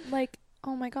 Like,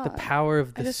 oh my God. The power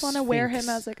of the I just want to wear him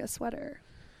as like a sweater.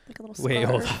 Like a little scarf. Wait,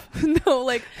 hold on. No,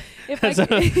 like if I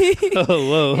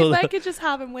could just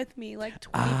have him with me like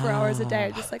 24 hours a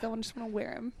day, just like I just want to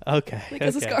wear him. Okay. Like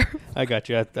as a scarf. I got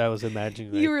you. I was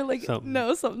imagining you were like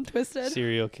something twisted.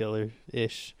 Serial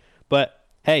killer-ish. But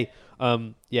hey,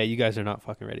 yeah, you guys are not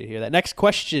fucking ready to hear that. Next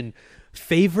question.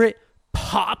 Favorite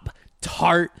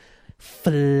Pop-Tart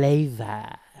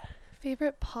flavor?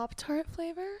 Favorite Pop-Tart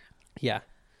flavor? Yeah.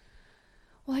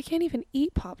 Well, I can't even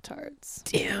eat Pop-Tarts.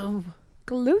 Damn.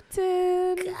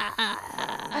 Gluten.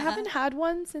 I haven't had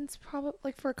one since probably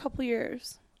like for a couple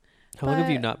years. How long have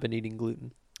you not been eating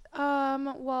gluten?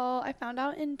 Well, I found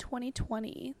out in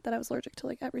 2020 that I was allergic to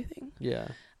like everything. Yeah.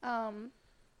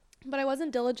 But I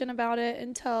wasn't diligent about it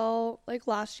until like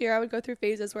last year. I would go through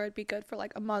phases where it'd be good for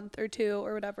like a month or 2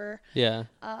 or whatever. Yeah.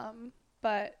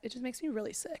 But it just makes me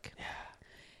really sick. Yeah.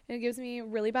 It gives me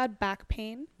really bad back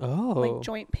pain. Oh. Like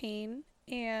joint pain.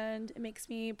 And it makes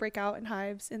me break out in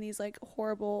hives and these like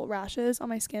horrible rashes on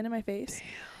my skin and my face.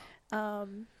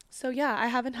 Damn. So yeah, I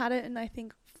haven't had it in I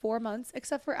think 4 months,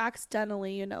 except for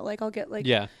accidentally, you know, like I'll get like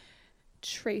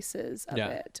traces of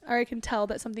it, or I can tell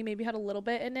that something maybe had a little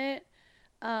bit in it.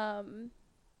 Or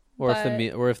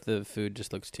if the food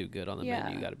just looks too good on the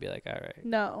menu, you got to be like, all right.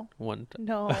 No,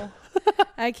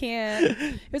 I can't.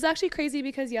 It was actually crazy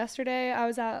because yesterday I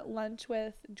was at lunch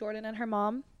with Jordan and her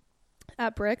mom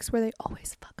at Bricks, where they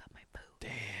always fuck up my food.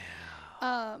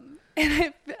 Damn.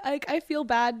 And I feel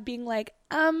bad being like,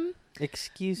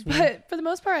 excuse me. But for the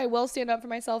most part, I will stand up for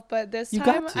myself. But this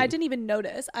time, I didn't even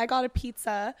notice. I got a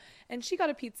pizza, and she got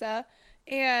a pizza,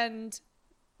 and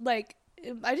like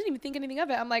I didn't even think anything of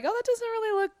it. I'm like, oh, that doesn't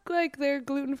really look like their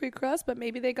gluten-free crust, but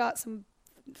maybe they got some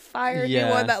fire new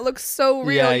one that looks so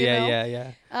real.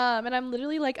 Yeah. And I'm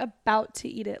literally like about to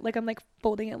eat it. Like I'm like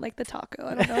folding it like the taco.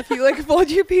 I don't know if you like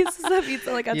fold your pieces of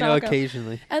pizza like a taco.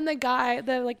 Occasionally. And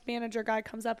the like manager guy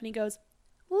comes up and he goes,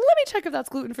 let me check if that's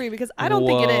gluten-free because I don't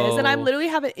think it is. And I literally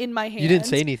have it in my hand. You didn't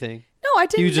say anything. No, I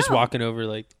didn't. He was just walking over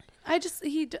like.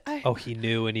 He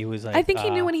knew and he was like. I think he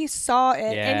knew when he saw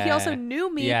it, and he also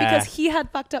knew me because he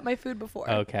had fucked up my food before.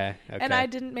 Okay. And I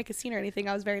didn't make a scene or anything.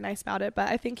 I was very nice about it, but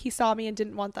I think he saw me and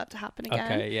didn't want that to happen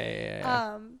again. Okay.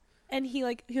 Yeah. And he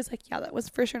was like, yeah, that was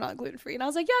for sure not gluten free, and I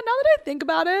was like, yeah. Now that I think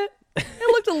about it, it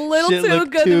looked a little too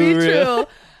good to be true.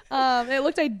 It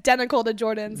looked identical to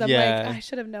Jordan's. I'm like, I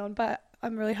should have known, but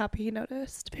I'm really happy he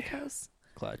noticed because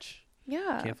clutch.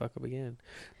 Yeah. Can't fuck up again.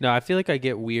 No, I feel like I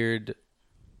get weird.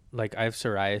 Like I have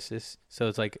psoriasis, so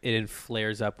it's like it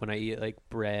flares up when I eat like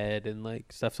bread and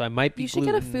like stuff. So I might be. You should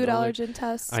get a food allergen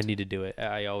test. I need to do it.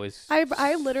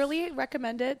 I literally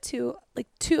recommend it to like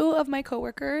 2 of my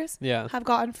coworkers. Yeah. Have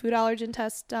gotten food allergen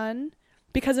tests done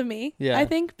because of me. Yeah. I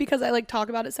think because I like talk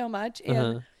about it so much,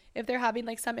 and if they're having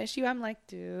like some issue, I'm like,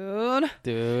 dude,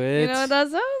 do it. You know what that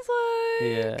sounds like?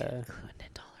 Yeah. Gluten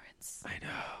intolerance. I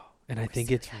know, and I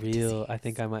think it's real. Disease. I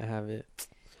think I might have it.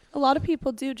 A lot of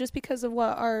people do just because of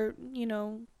what our,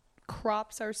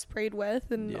 crops are sprayed with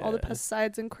and all the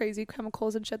pesticides and crazy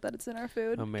chemicals and shit that it's in our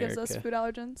food. Gives us food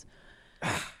allergens.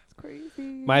 It's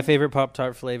crazy. My favorite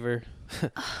Pop-Tart flavor,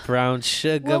 brown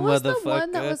sugar, what was motherfucker. The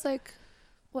one that was like,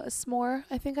 a s'more?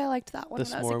 I think I liked that one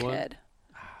when I was a kid.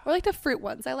 Or like the fruit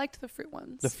ones. I liked the fruit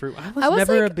ones. I was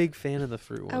never a big fan of the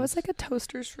fruit ones. I was like a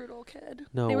Toaster Strudel kid.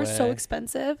 No They were way. so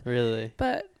expensive. Really?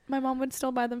 But my mom would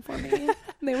still buy them for me.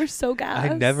 They were so gas.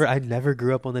 I never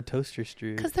grew up on the Toaster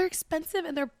Strudel. Because they're expensive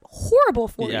and they're horrible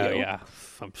for you. Yeah.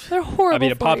 They're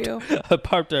horrible for you. A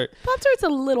Pop-Tart. Pop-Tart's a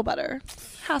little better.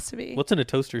 Has to be. What's in a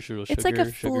Toaster Strudel? It's like a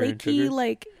flaky,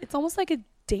 like, it's almost like a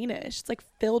Danish. It's like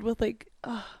filled with like,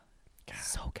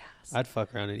 so gas. I'd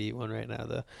fuck around and eat one right now,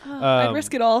 though. I'd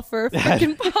risk it all for a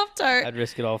fucking Pop-Tart. I'd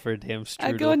risk it all for a damn strudel.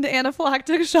 I'd go into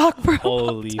anaphylactic shock for a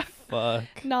Holy Pop-Tart. fuck.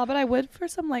 No, but I would for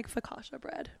some like focaccia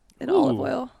bread and olive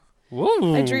oil.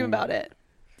 Woo. I dream about it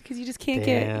because you just can't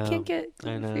get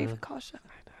gluten-free focaccia.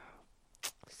 I know.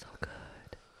 So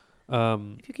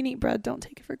good. If you can eat bread, don't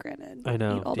take it for granted. I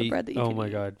know. Eat all the bread that you can. Oh my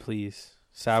eat. God, please.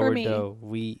 Sourdough,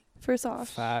 wheat. For Sascha.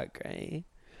 Fat gray.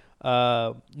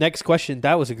 Next question.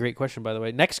 That was a great question, by the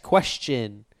way. Next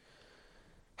question.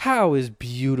 How is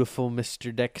beautiful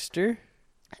Mr. Dexter?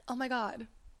 Oh my God.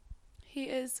 He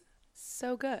is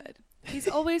so good. He's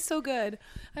always so good.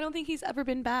 I don't think he's ever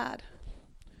been bad.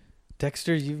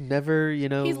 Dexter, you've never,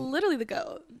 He's literally the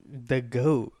GOAT. The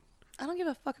GOAT. I don't give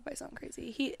a fuck if I sound crazy.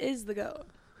 He is the GOAT.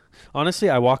 Honestly,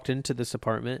 I walked into this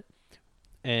apartment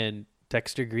and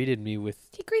Dexter greeted me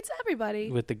He greets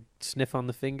everybody. with the sniff on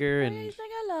the finger. And he's like,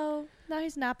 hello. Now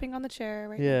he's napping on the chair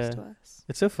next to us.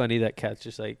 It's so funny that Cat's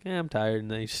just like, I'm tired, and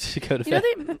then you just go to bed.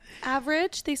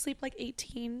 They sleep like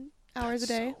 18 hours a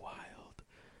day. So wild.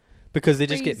 Because they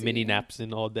just get mini naps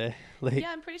in all day.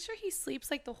 Yeah, I'm pretty sure he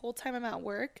sleeps like the whole time I'm at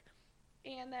work.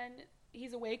 And then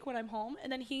he's awake when I'm home.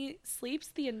 And then he sleeps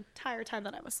the entire time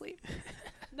that I'm asleep.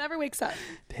 Never wakes up.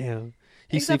 Damn.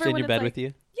 He sleeps in your bed with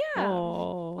you? Yeah.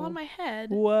 Aww. On my head.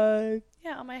 What?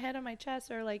 Yeah, on my head, on my chest,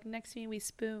 or like next to me we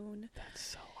spoon. That's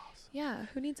so awesome. Yeah,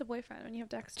 who needs a boyfriend when you have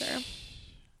Dexter?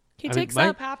 He takes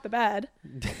up half the bed.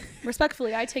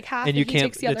 Respectfully, I take half and he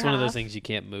takes the other half. It's one of those things you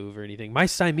can't move or anything. My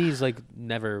Siamese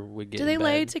never would get Do they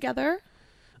lay together?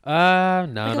 No, like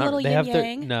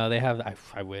not. They have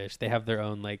I wish they have their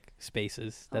own like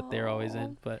spaces that they're always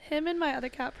in. But him and my other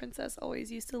cat princess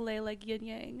always used to lay like yin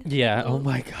yang. Yeah. Oh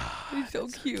my God. He's so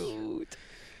cute.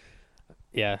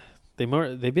 Yeah.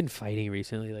 They've been fighting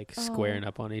recently, like squaring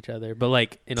up on each other, but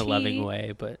like in a loving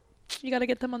way. But you got to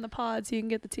get them on the pod so you can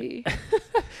get the tea.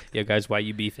 Yo, guys, why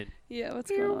you beefing? Yeah,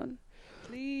 what's going on?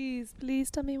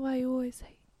 Please tell me why you always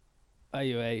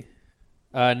hate.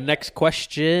 Next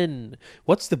question.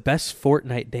 What's the best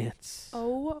Fortnite dance?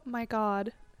 Oh my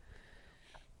god.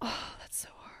 Oh, that's so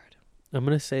hard. I'm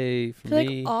gonna say for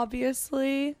me, like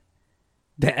obviously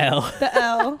the L. The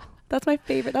L. That's my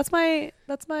favorite. That's my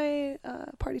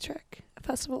party trick at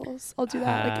festivals. I'll do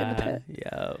that like in the pit.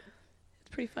 Yeah. It's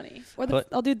pretty funny. Or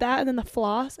I'll do that and then the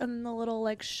floss and then the little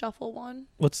like shuffle one.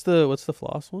 What's the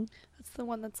floss one? That's the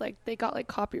one that's like they got like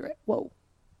copyright. Whoa.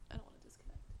 I don't want to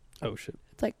disconnect. Oh shit.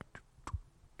 It's like.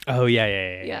 Oh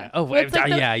yeah. Oh like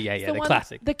yeah. The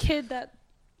classic. The kid that.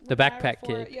 The backpack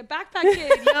kid. Yeah, backpack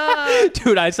kid. Yeah.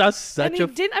 Dude, I saw such a. I'm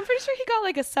pretty sure he got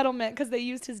like a settlement because they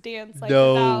used his dance. Like,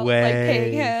 no without, way. Like,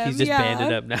 paying him. He's just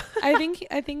banded up now. I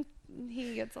think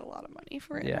he gets a lot of money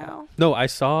for it now. No, I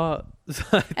saw.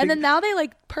 And then now they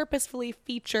like purposefully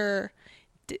feature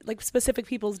like specific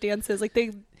people's dances. Like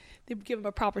they give them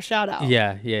a proper shout out.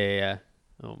 Yeah.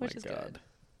 Oh my god. Good.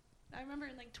 I remember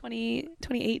in like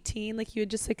 2018, like you would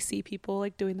just like see people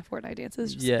like doing the Fortnite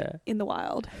dances just like, in the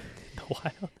wild.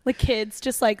 Like kids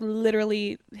just like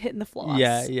literally hitting the floss.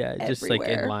 Yeah. Everywhere. Just like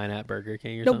in line at Burger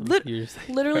King or something. Just like,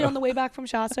 literally on the way back from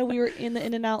Shasta, we were in the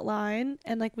In-N-Out line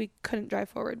and like we couldn't drive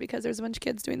forward because there's a bunch of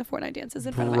kids doing the Fortnite dances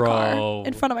in front of my car.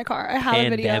 In front of my car. I have a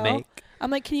video. I'm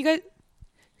like, can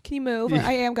you move?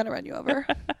 I am gonna run you over.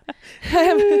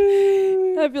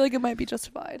 I feel like it might be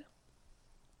justified.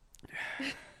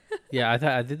 Yeah,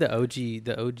 I think the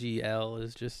OGL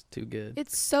is just too good.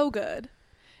 It's so good.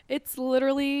 It's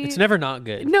literally. It's never not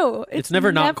good. No, it's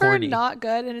never not corny. Not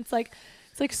good, and it's like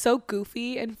so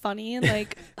goofy and funny and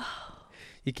like.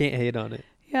 You can't hate on it.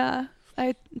 Yeah,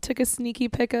 I took a sneaky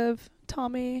pic of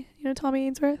Tommy. You know Tommy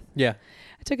Ainsworth? Yeah.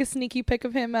 I took a sneaky pic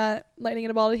of him at Lightning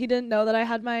in a Ball. He didn't know that I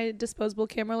had my disposable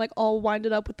camera like all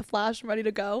winded up with the flash and ready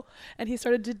to go. And he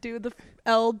started to do the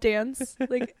L dance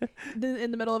like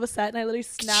in the middle of a set. And I literally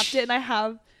snapped it. And I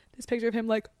have this picture of him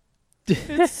like,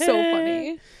 it's so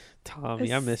funny.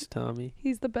 Tommy, I miss Tommy.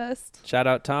 He's the best. Shout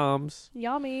out Toms.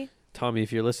 Yummy. Tommy,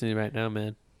 if you're listening right now,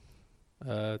 man.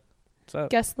 What's up?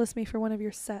 Guest list me for one of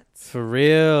your sets. For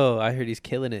real. I heard he's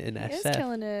killing it in SF. He is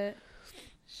killing it.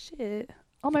 Shit.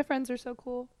 All my friends are so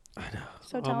cool. I know.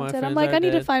 So talented. I'm like, I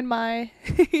need to find my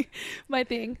my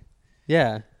thing.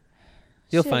 Yeah.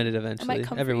 You'll find it eventually. I might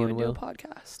come Everyone for you will. And do a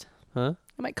podcast. Huh?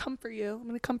 I might come for you. I'm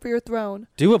going to come for your throne.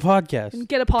 Do a podcast. And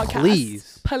get a podcast.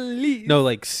 Please. No,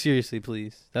 like seriously,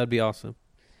 please. That would be awesome.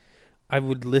 I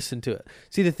would listen to it.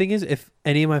 See, the thing is, if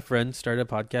any of my friends started a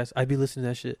podcast, I'd be listening to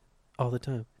that shit all the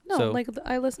time. No, like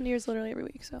I listen to yours literally every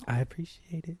week. So I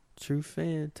appreciate it. True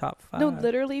fan. Top 5. No,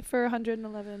 literally for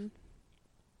 111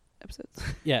 episodes.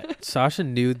 Yeah, Sasha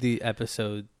knew the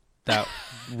episode that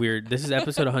weird. This is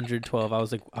episode 112. I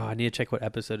was like, oh, I need to check what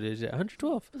episode it is.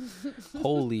 112.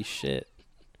 Holy shit.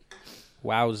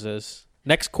 Wowzers.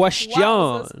 Next question.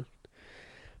 Wowzers.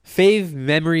 Fave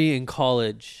memory in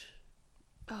college.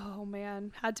 Oh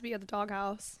man, had to be at the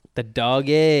doghouse. The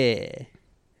doggy.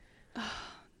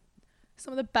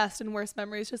 Some of the best and worst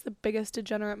memories, just the biggest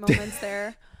degenerate moments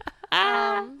there.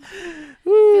 I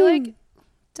feel like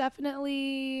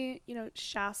definitely,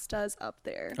 Shasta's up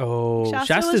there. Oh,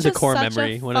 Shasta's a core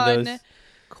memory. One of those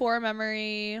core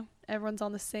memory. Everyone's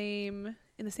in the same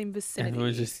vicinity.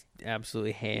 Everyone's just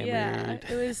absolutely hammered. Yeah,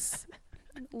 it was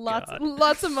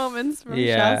lots of moments from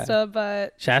Shasta,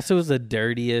 but Shasta was the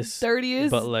dirtiest,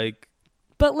 but like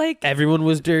everyone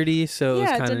was dirty, so it was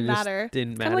kind of didn't matter.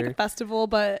 Kind of like a festival,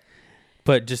 but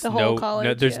just the whole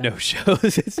college, there's no shows.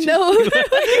 It's just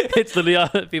it's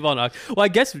literally people on Ox. Well, I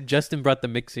guess Justin brought the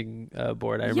mixing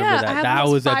board. I remember that. That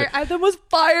was I have the most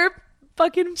fire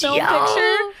fucking film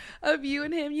picture of you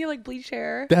and him. You like bleach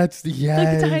hair. That's like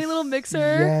a tiny little mixer.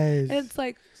 Yes. And it's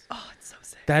like, oh, it's so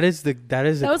sick. That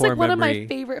was like one of my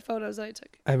favorite photos that I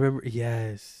took. I remember.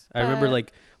 Yes, I remember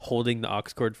like holding the aux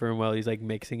cord for him while he's like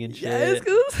mixing and shit.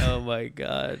 Yes, oh my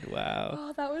god! Wow.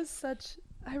 Oh, that was such.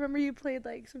 I remember you played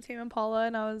like some Tame Impala,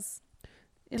 and I was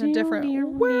in a different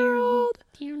world.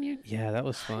 Yeah, that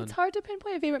was fun. It's hard to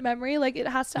pinpoint a favorite memory. Like it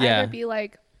has to either be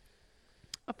like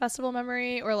a festival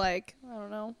memory or like I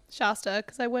don't know Shasta,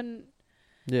 because I wouldn't.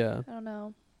 Yeah. I don't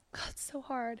know. God, it's so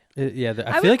hard. I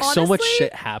feel like so much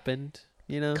shit happened.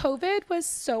 COVID was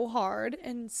so hard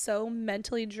and so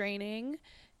mentally draining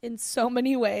in so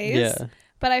many ways. Yeah.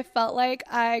 But I felt like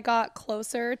I got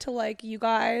closer to like you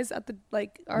guys at the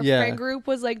our friend group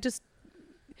was like just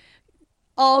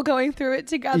all going through it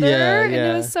together. And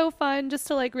it was so fun just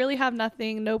to like really have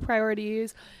nothing, no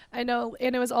priorities. I know.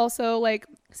 And it was also like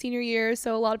senior year.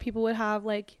 So a lot of people would have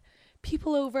like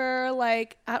people over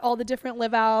like at all the different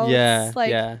live outs. Yeah,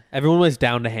 like everyone was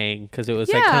down to hang because it was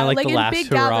like kind of like the last big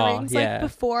hurrah. gatherings. Like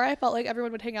before, I felt like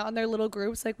everyone would hang out in their little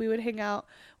groups. Like we would hang out.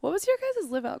 What was your guys'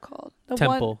 live out called? The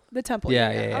Temple. The Temple.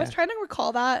 Yeah. I was trying to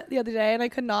recall that the other day and I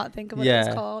could not think of what it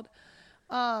was called.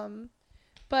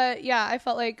 But yeah, I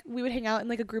felt like we would hang out in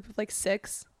like a group of like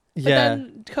 6. But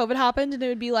then COVID happened and it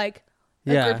would be like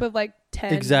a group of like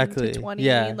 10 to 20.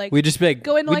 Yeah. Like we'd just be like,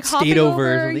 go in like stayed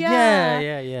over. Or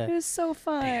yeah. It was so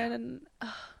fun. And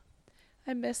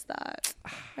I miss that.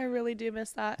 I really do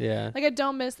miss that. Yeah. Like I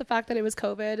don't miss the fact that it was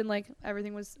COVID and like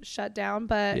everything was shut down.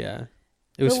 But yeah,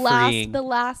 it was freeing. The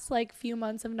last like few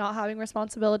months of not having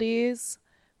responsibilities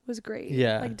was great.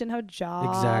 Yeah. Like didn't have a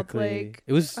job. Exactly. Like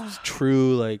it was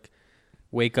true. Like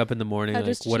wake up in the morning.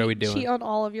 Like what are we doing? Cheat on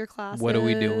all of your classes. What are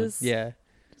we doing? Yeah.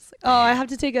 Like, I have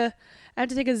to take a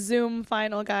Zoom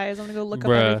final, guys. I'm gonna go look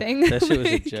up everything. That shit was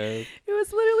a joke. It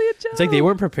was literally a joke. It's like they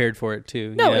weren't prepared for it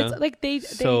too. No, you know? it's like they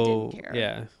didn't care.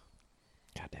 Yeah.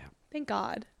 Goddamn. Thank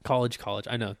God. College.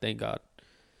 I know. Thank God.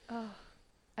 Oh,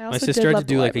 I also my sister had to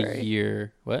do like library. a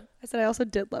year. What? I said I also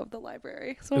did love the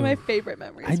library. It's one of my favorite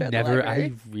memories.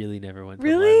 I really never went to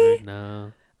the library.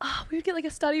 No. Oh, we would get like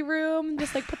a study room and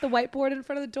just like put the whiteboard in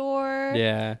front of the door.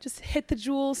 Yeah. Just hit the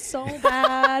jewels so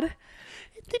bad.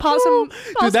 Pop Dude,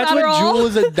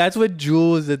 that's what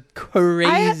Jewel is a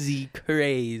crazy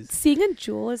craze. Seeing a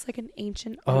jewel is like an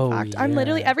ancient artifact. Yeah. I'm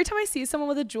literally every time I see someone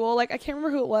with a jewel, like I can't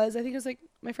remember who it was. I think it was like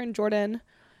my friend Jordan,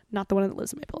 not the one that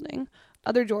lives in my building.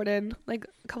 Other Jordan, like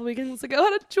a couple weekends ago,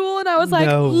 had a jewel, and I was like,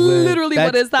 literally,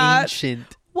 what is that?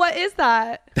 Ancient. What is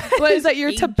that? What is that?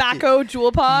 Your tobacco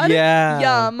jewel pod? Yeah.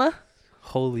 Yum.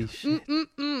 Holy shit.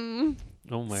 Oh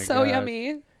my god. So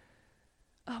yummy.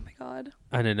 Oh my god.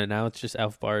 I don't know. Now it's just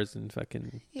Elf bars and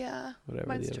fucking whatever.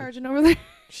 Mine's charging over there.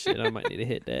 Shit, I might need to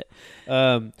hit that.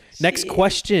 Next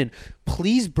question.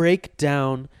 Please break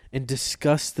down and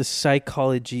discuss the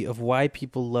psychology of why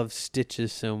people love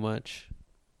stitches so much.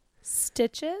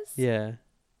 Stitches? Yeah.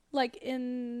 Like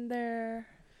in their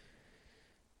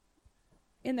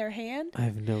hand? I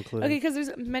have no clue. Okay, because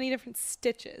there's many different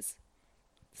stitches.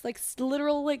 It's like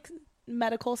literal like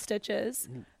medical stitches.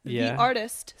 Yeah. The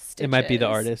artist stitches. It might be the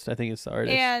artist. I think it's the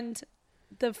artist. And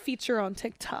the feature on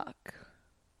TikTok.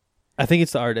 I think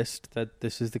it's the artist that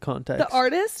this is the context. The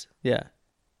artist? Yeah.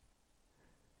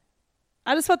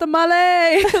 I just felt the male.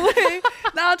 Like,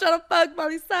 now I'm trying to fuck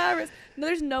Miley Cyrus. No,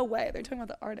 there's no way. They're talking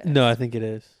about the artist. No, I think it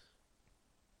is.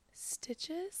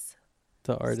 Stitches?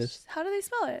 The artist. How do they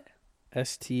spell it?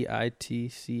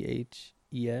 STITCHES.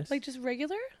 Like just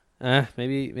regular?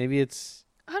 Maybe it's...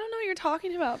 I don't know what you're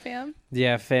talking about, fam.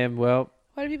 Yeah, fam. Well...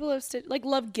 Why do people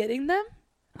love getting them?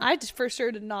 I just for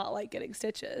sure did not like getting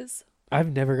stitches.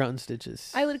 I've never gotten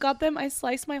stitches. I got them. I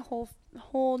sliced my whole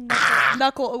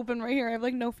knuckle open right here. I have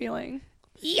like no feeling.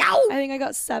 Yow! I think I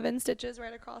got 7 stitches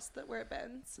right across where it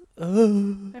bends.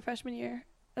 My freshman year.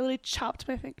 I literally chopped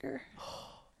my finger.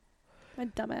 My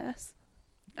dumbass.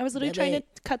 I was literally trying to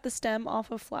cut the stem off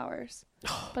of flowers,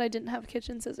 but I didn't have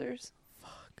kitchen scissors.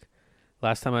 Fuck.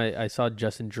 Last time I saw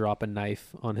Justin drop a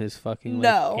knife on his fucking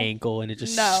ankle and it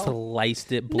just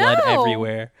sliced it, blood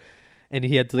everywhere. And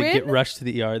he had to get rushed to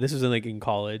the ER. This was in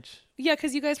college. Yeah,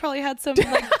 because you guys probably had some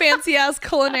fancy ass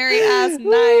culinary ass knives.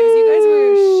 You guys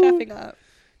were chefing up.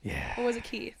 Yeah. Or was it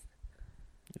Keith?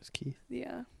 It was Keith.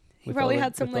 Yeah. He probably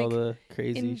had some all the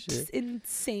crazy shit.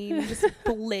 Insane just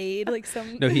blade,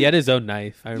 some. No, he had his own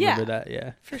knife. I remember that.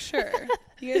 Yeah. For sure.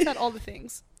 You guys had all the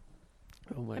things.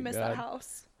 Oh my god. I miss that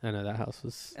house. I know that house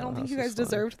was. I don't think you guys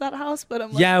deserved that house, but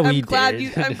I'm I'm glad you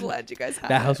guys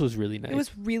had that house was really nice. It was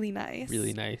really nice.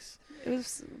 Really nice. It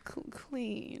was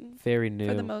clean. Very new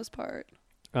for the most part.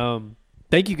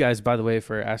 Thank you guys, by the way,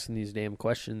 for asking these damn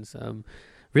questions.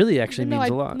 Really, actually means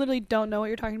a lot. I literally don't know what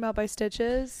you're talking about by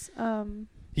stitches.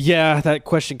 Yeah, that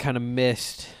question kind of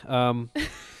missed.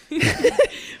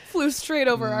 Flew straight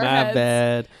over our heads. My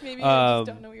bad. Maybe I just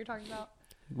don't know what you're talking about.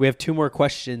 We have 2 more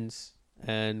questions,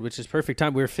 and which is perfect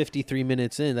time. We're 53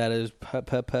 minutes in. That is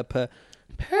perfect.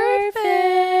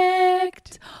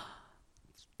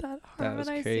 That harmonization. That was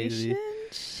crazy.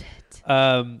 Shit.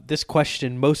 This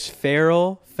question: most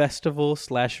feral festival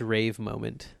 / rave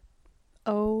moment.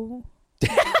 Oh.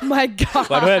 My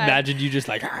god. Why do I imagine you just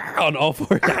on all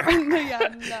fours?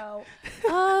 Yeah, no.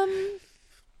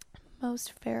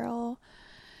 Most feral.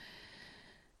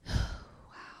 Wow.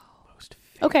 Most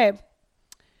feral. Okay.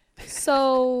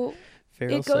 So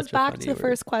it goes back to the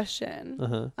first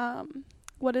question.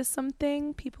 What is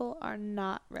something people are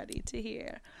not ready to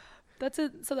hear? That's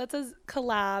a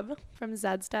collab from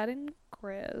Zedstad and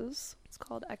Grizz. It's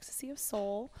called Ecstasy of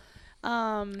Soul.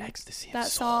 Ecstasy of Soul. That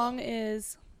song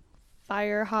is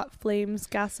Fire, Hot Flames,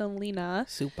 Gasolina.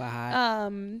 Super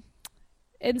hot.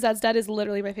 And Zed's Dead is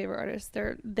literally my favorite artist.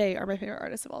 They are my favorite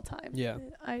artists of all time. Yeah.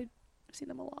 I've seen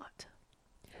them a lot.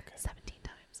 Okay. 17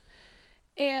 times.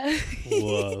 And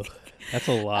whoa. That's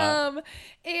a lot.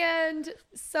 And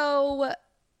so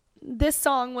this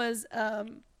song was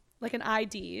like an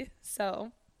ID,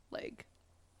 so like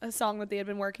a song that they had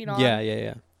been working on.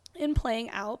 Yeah. And playing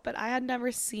out, but I had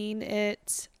never seen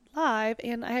it live,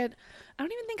 and I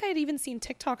don't even think I had even seen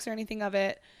TikToks or anything of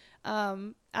it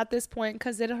at this point,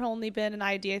 because it had only been an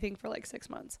ID, I think, for like 6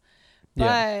 months.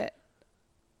 But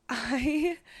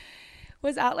I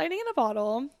was out Lightning in a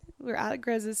Bottle. We were at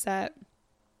Grizz's set.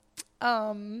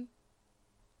 Amazing.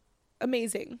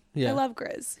 I love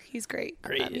Grizz. He's great.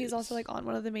 He's also like on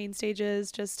one of the main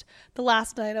stages. Just the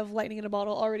last night of Lightning in a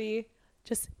Bottle already.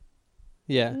 Just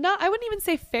I wouldn't even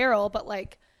say feral, but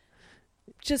like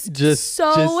just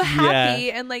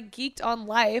happy and like geeked on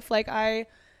life. Like it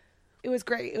was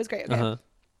great. Okay.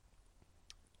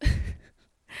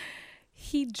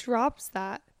 He drops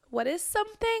that. What is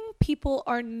something people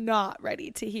are not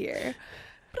ready to hear?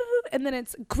 And then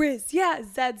it's Grizz,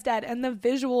 Zed's dead. And the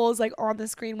visuals like on the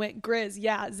screen went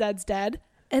Grizz, Zed's dead.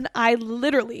 And I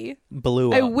literally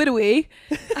blew up. Oh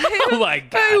my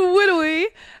God. I literally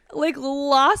like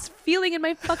lost feeling in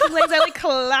my fucking legs. I like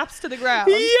collapsed to the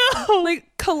ground. Yo! Like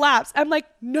collapsed. I'm like,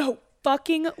 no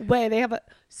fucking way. They have a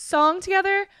song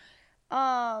together.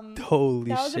 Holy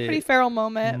shit. That was a pretty feral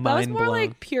moment. Mind that was more blown.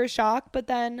 like pure shock. But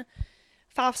then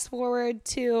fast forward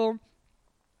to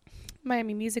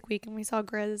Miami Music Week, and we saw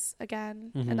Grizz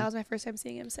again, and that was my first time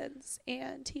seeing him since,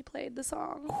 and he played the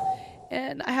song.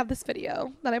 And I have this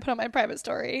video that I put on my private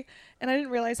story, and I didn't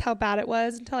realize how bad it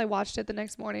was until I watched it the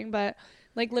next morning. But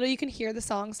like literally you can hear the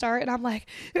song start, and I'm like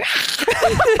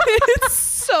it's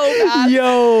so bad.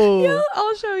 Yo,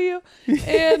 I'll show you.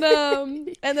 And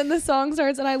then the song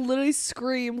starts, and I literally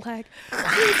scream like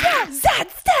Zed's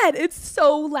dead. It's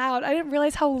so loud. I didn't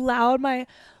realize how loud my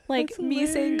me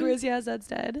saying Grizz, Zed's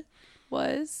dead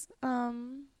was.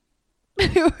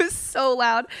 It was so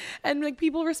loud, and like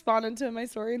people responded to my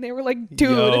story, and they were like,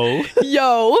 dude,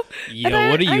 yo, what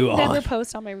are you on? I never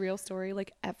post on my real story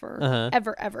like ever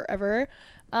ever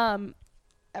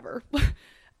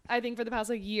I think for the past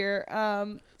like year.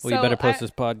 Well, you better post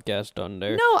this podcast on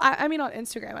there. No, I mean on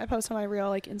Instagram. I post on my real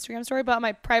like Instagram story, but on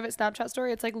my private Snapchat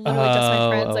story, it's like literally just my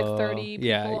friends, like 30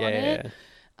 people on it.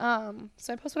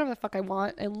 So I post whatever the fuck I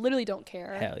want. I literally don't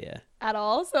care. Hell yeah. At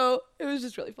all. So it was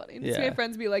just really funny to see my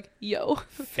friends be like, yo,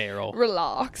 feral.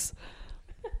 Relax.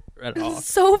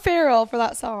 So feral for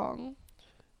that song.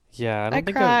 Yeah, I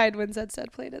cried when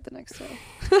Zed played it the next day.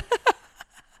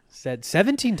 Said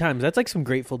 17 times. That's like some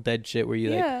Grateful Dead shit where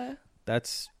you like,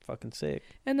 that's fucking sick.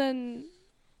 And then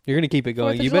you're going to keep it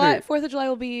going. 4th of July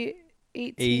will be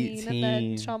 18. And then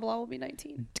Shambhala will be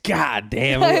 19. God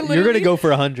damn. You're going to go for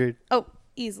 100. Oh,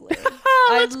 easily.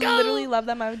 I literally love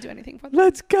them. I would do anything for them.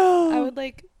 Let's go. I would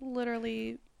like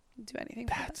literally do anything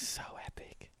for them. That's so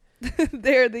epic.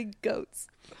 They're the goats.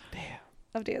 Damn.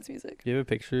 Of dance music. Do you have a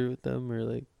picture with them or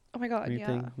like? Oh my God,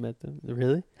 anything? Met them?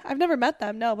 Really? I've never met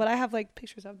them, no, but I have like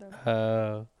pictures of them.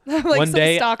 Like one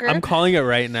day, stalker. I'm calling it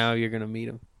right now. You're gonna meet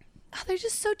them. Oh, they're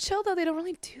just so chill though. They don't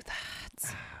really do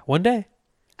that. One day.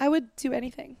 I would do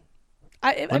anything.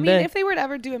 I mean, if they were to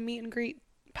ever do a meet and greet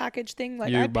package thing,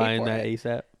 like you're I'd pay buying for that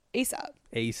it.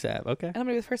 ASAP. Okay. And I'm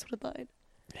gonna be the first one to buy it.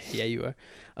 Yeah, you are.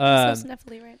 I'm so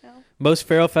sniffly right now. Most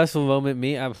feral festival moment.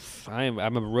 Me, I'm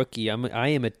a rookie. I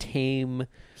am a tame.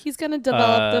 He's gonna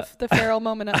develop the feral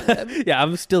moment out of him. Yeah,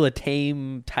 I'm still a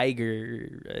tame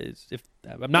tiger. If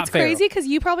I'm not feral. It's crazy because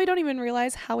you probably don't even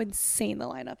realize how insane the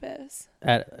lineup is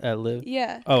at Live.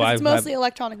 Yeah. Oh, it's mostly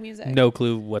electronic music. No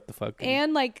clue what the fuck.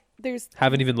 And like,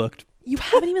 haven't even looked. You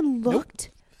haven't even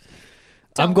looked.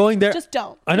 Nope. I'm going there. Just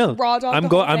don't. I know. Raw dog. I'm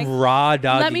raw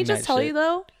dogging. Let me just tell you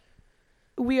though.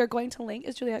 We are going to Link.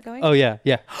 Is Juliet going? Oh yeah.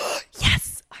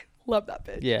 Yes, I love that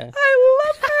bitch. Yeah.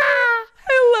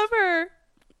 I love her.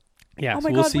 Yeah,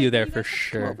 so we'll see you there for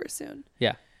sure. Come over soon.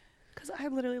 Yeah. Because I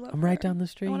literally love her. I'm right down the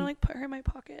street. I want to like put her in my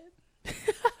pocket.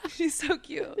 She's so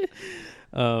cute.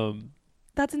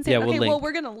 That's insane. Yeah, okay, well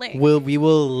we're gonna link. We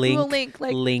will link. We will link.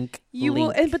 Like link. You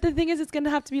link. Will, but the thing is, it's gonna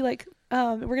have to be like,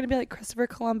 we're gonna be like Christopher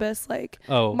Columbus, like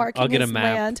marking I'll get his a map.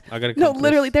 land. I gotta. No,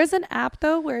 literally, there's an app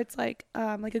though where it's like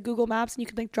a Google Maps, and you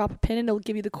can like drop a pin, and it'll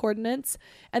give you the coordinates,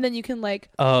 and then you can like.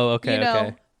 Oh, okay.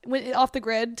 Okay. When off the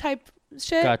grid type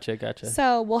shit. Gotcha.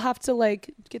 So we'll have to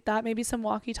like get that, maybe some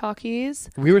walkie-talkies.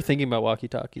 We were thinking about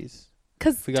walkie-talkies.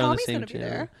 Because Tommy's going to be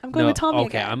there. I'm going with Tommy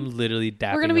again. I'm literally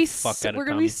dapping we're gonna be the fuck out of Tommy. We're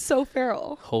going to be so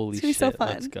feral. Holy shit, so fun.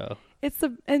 Let's go.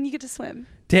 and you get to swim.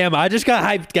 Damn, I just got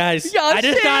hyped, guys. I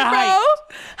just got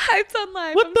hyped on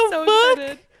live. What the fuck?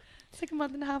 Excited. It's like a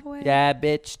month and a half away. Yeah,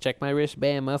 bitch. Check my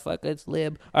wristband, motherfucker. It's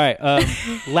lib. All right.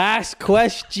 Last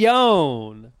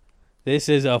question. This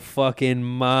is a fucking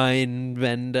mind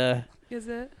bender. Is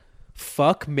it?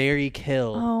 Fuck, marry,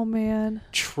 kill. Oh man.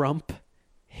 Trump,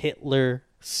 Hitler,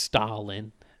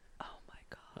 Stalin. Oh my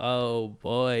god. Oh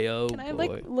boy. Can I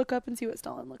look up and see what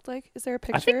Stalin looked like? Is there a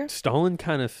picture? I think Stalin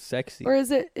kind of sexy. Or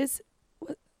there's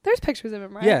pictures of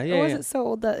him, right? Yeah. Or was it so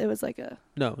old that it was like a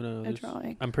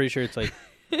drawing? I'm pretty sure it's like.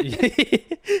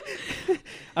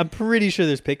 I'm pretty sure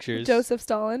there's pictures. Joseph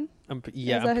Stalin.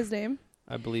 Yeah. Is that his name?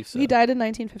 I believe so. He died in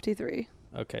 1953.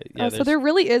 Okay. Yeah. So there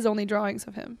really is only drawings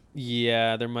of him.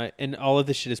 Yeah, there might, and all of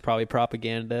this shit is probably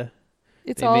propaganda.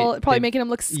 It's making him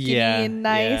look skinny and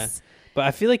nice. Yeah. But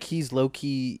I feel like he's low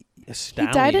key a stallion.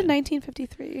 He died in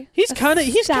 1953. He's kind of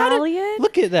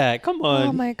look at that. Come on.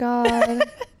 Oh my god.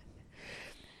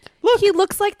 Look. He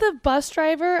looks like the bus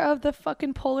driver of the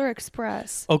fucking Polar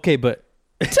Express. Okay, but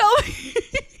tell me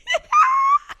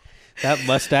that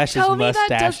mustache is mustaching.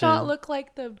 That does not look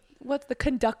like the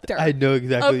conductor. I know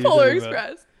exactly of Polar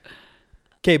Express.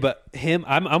 Okay, but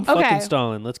I'm fucking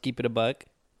Stalin. Let's keep it a buck.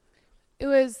 It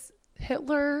was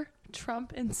Hitler,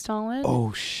 Trump, and Stalin.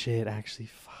 Oh shit! Actually,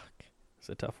 fuck. It's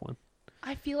a tough one.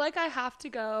 I feel like I have to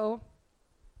go.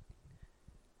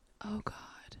 Oh god.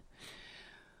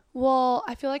 Well,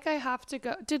 I feel like I have to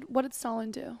go. What did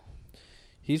Stalin do?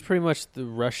 He's pretty much the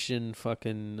Russian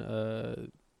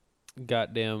fucking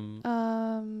goddamn.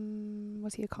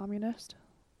 Was he a communist?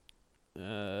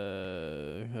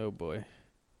 Oh boy.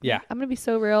 Yeah. I'm gonna be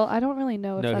so real. I don't really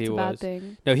know if that's a bad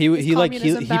thing. No, he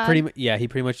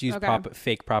pretty much used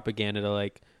fake propaganda to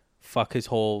like fuck his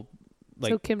whole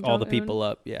all the people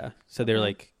up. Yeah. So they're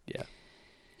like, yeah.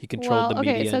 He controlled the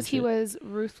media. Okay, it says he was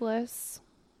ruthless.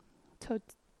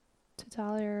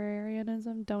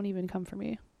 Totalitarianism. Don't even come for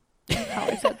me. How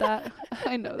I said that.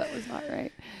 I know that was not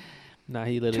right. Nah,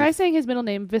 he literally. Try saying his middle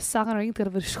name. That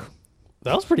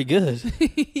was pretty good.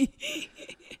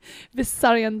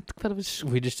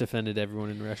 We just offended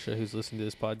everyone in Russia who's listening to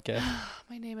this podcast.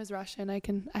 My name is Russian. I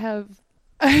have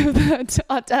the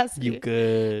audacity. You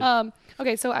good.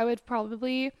 Okay, so I would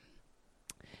probably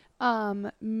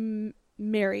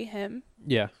marry him.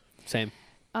 Yeah, same.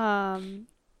 And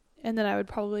then I would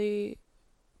probably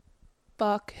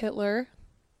fuck Hitler.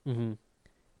 Mm-hmm.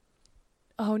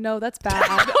 Oh no, that's bad.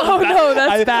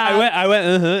 That's bad. I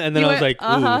went and then I was like,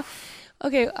 ooh.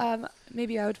 Okay,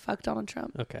 maybe I would fuck Donald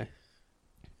Trump. Okay.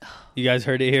 You guys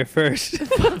heard it here first.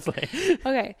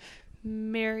 Okay.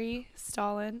 Marry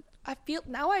Stalin. I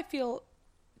feel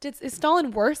is Stalin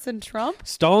worse than Trump?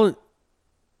 Stalin.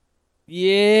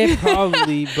 Yeah,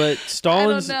 probably, but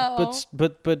Stalin's I don't know.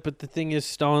 but the thing is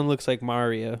Stalin looks like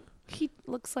Mario. He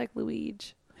looks like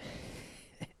Luigi.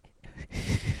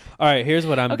 All right, here's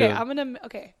what I'm doing.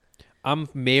 I'm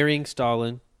marrying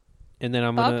Stalin, and then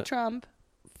I'm gonna fuck Trump,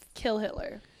 kill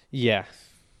Hitler. Yeah.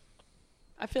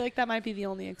 I feel like that might be the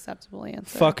only acceptable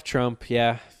answer. Fuck Trump,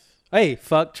 yeah. Hey,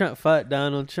 fuck Trump, fuck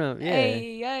Donald Trump, yeah.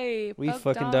 Hey, we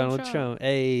fucking Donald Trump.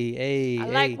 Hey. I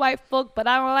like white folk, but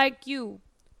I don't like you.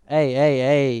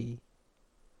 Hey.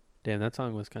 Damn, that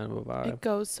song was kind of a vibe. It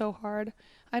goes so hard.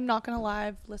 I'm not gonna lie,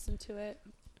 I've listened to it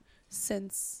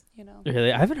since,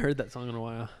 Really? I haven't heard that song in a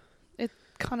while. It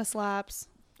kind of slaps.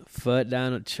 Fuck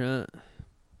Donald Trump.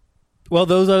 Well,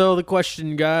 those are all the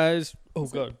questions, guys. Oh,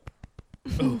 God.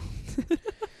 Oh.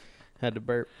 Had to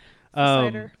burp.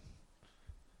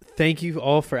 Thank you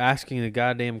all for asking the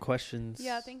goddamn questions.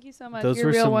 Yeah, thank you so much. Those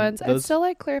were real ones. I'd still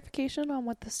like clarification on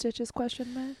what the Stitches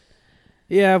question meant.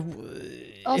 Yeah.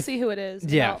 I'll see who it is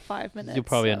in about 5 minutes. You'll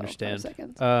probably understand. 5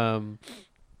 seconds.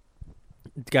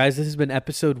 Guys, this has been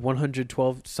episode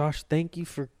 112. Sascha, thank you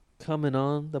for coming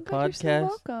on the podcast. You're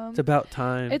so welcome. It's about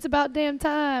time. It's about damn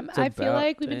time. I feel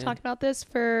like we've been talking about this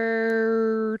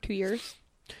for 2 years.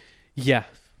 Yeah.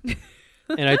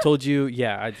 And I told you,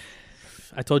 I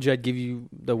told you I'd give you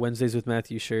the Wednesdays with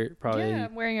Matthew shirt probably. Yeah,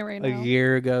 I'm wearing it right now. A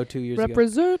year ago, 2 years ago.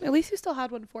 Represent. At least you still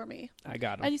had one for me. I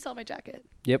got him. And you saw my jacket.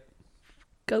 Yep.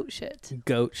 Goat shit.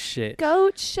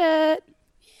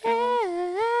 Yeah.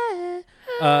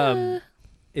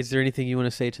 Is there anything you want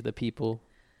to say to the people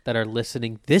that are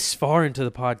listening this far into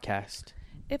the podcast?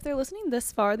 If they're listening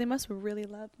this far, they must really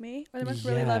love me, or they must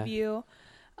really love you.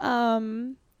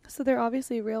 So they're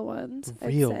obviously real ones.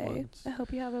 I'd say. I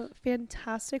hope you have a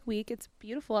fantastic week. It's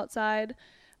beautiful outside.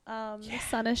 The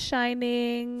sun is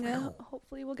shining. Wow.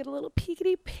 Hopefully we'll get a little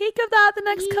peekity peek of that the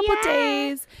next couple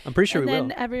days. I'm pretty sure we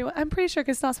will. I'm pretty sure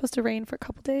 'cause it's not supposed to rain for a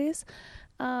couple days.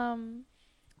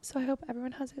 So I hope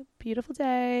everyone has a beautiful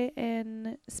day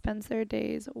and spends their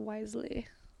days wisely.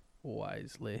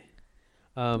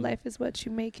 Life is what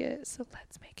you make it, so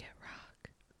let's make it rock.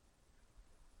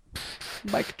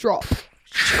 Mic drop.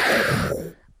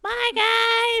 Bye,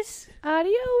 guys.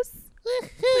 Adios.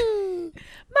 Woohoo.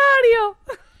 Mario.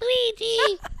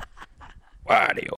 Luigi. Mario.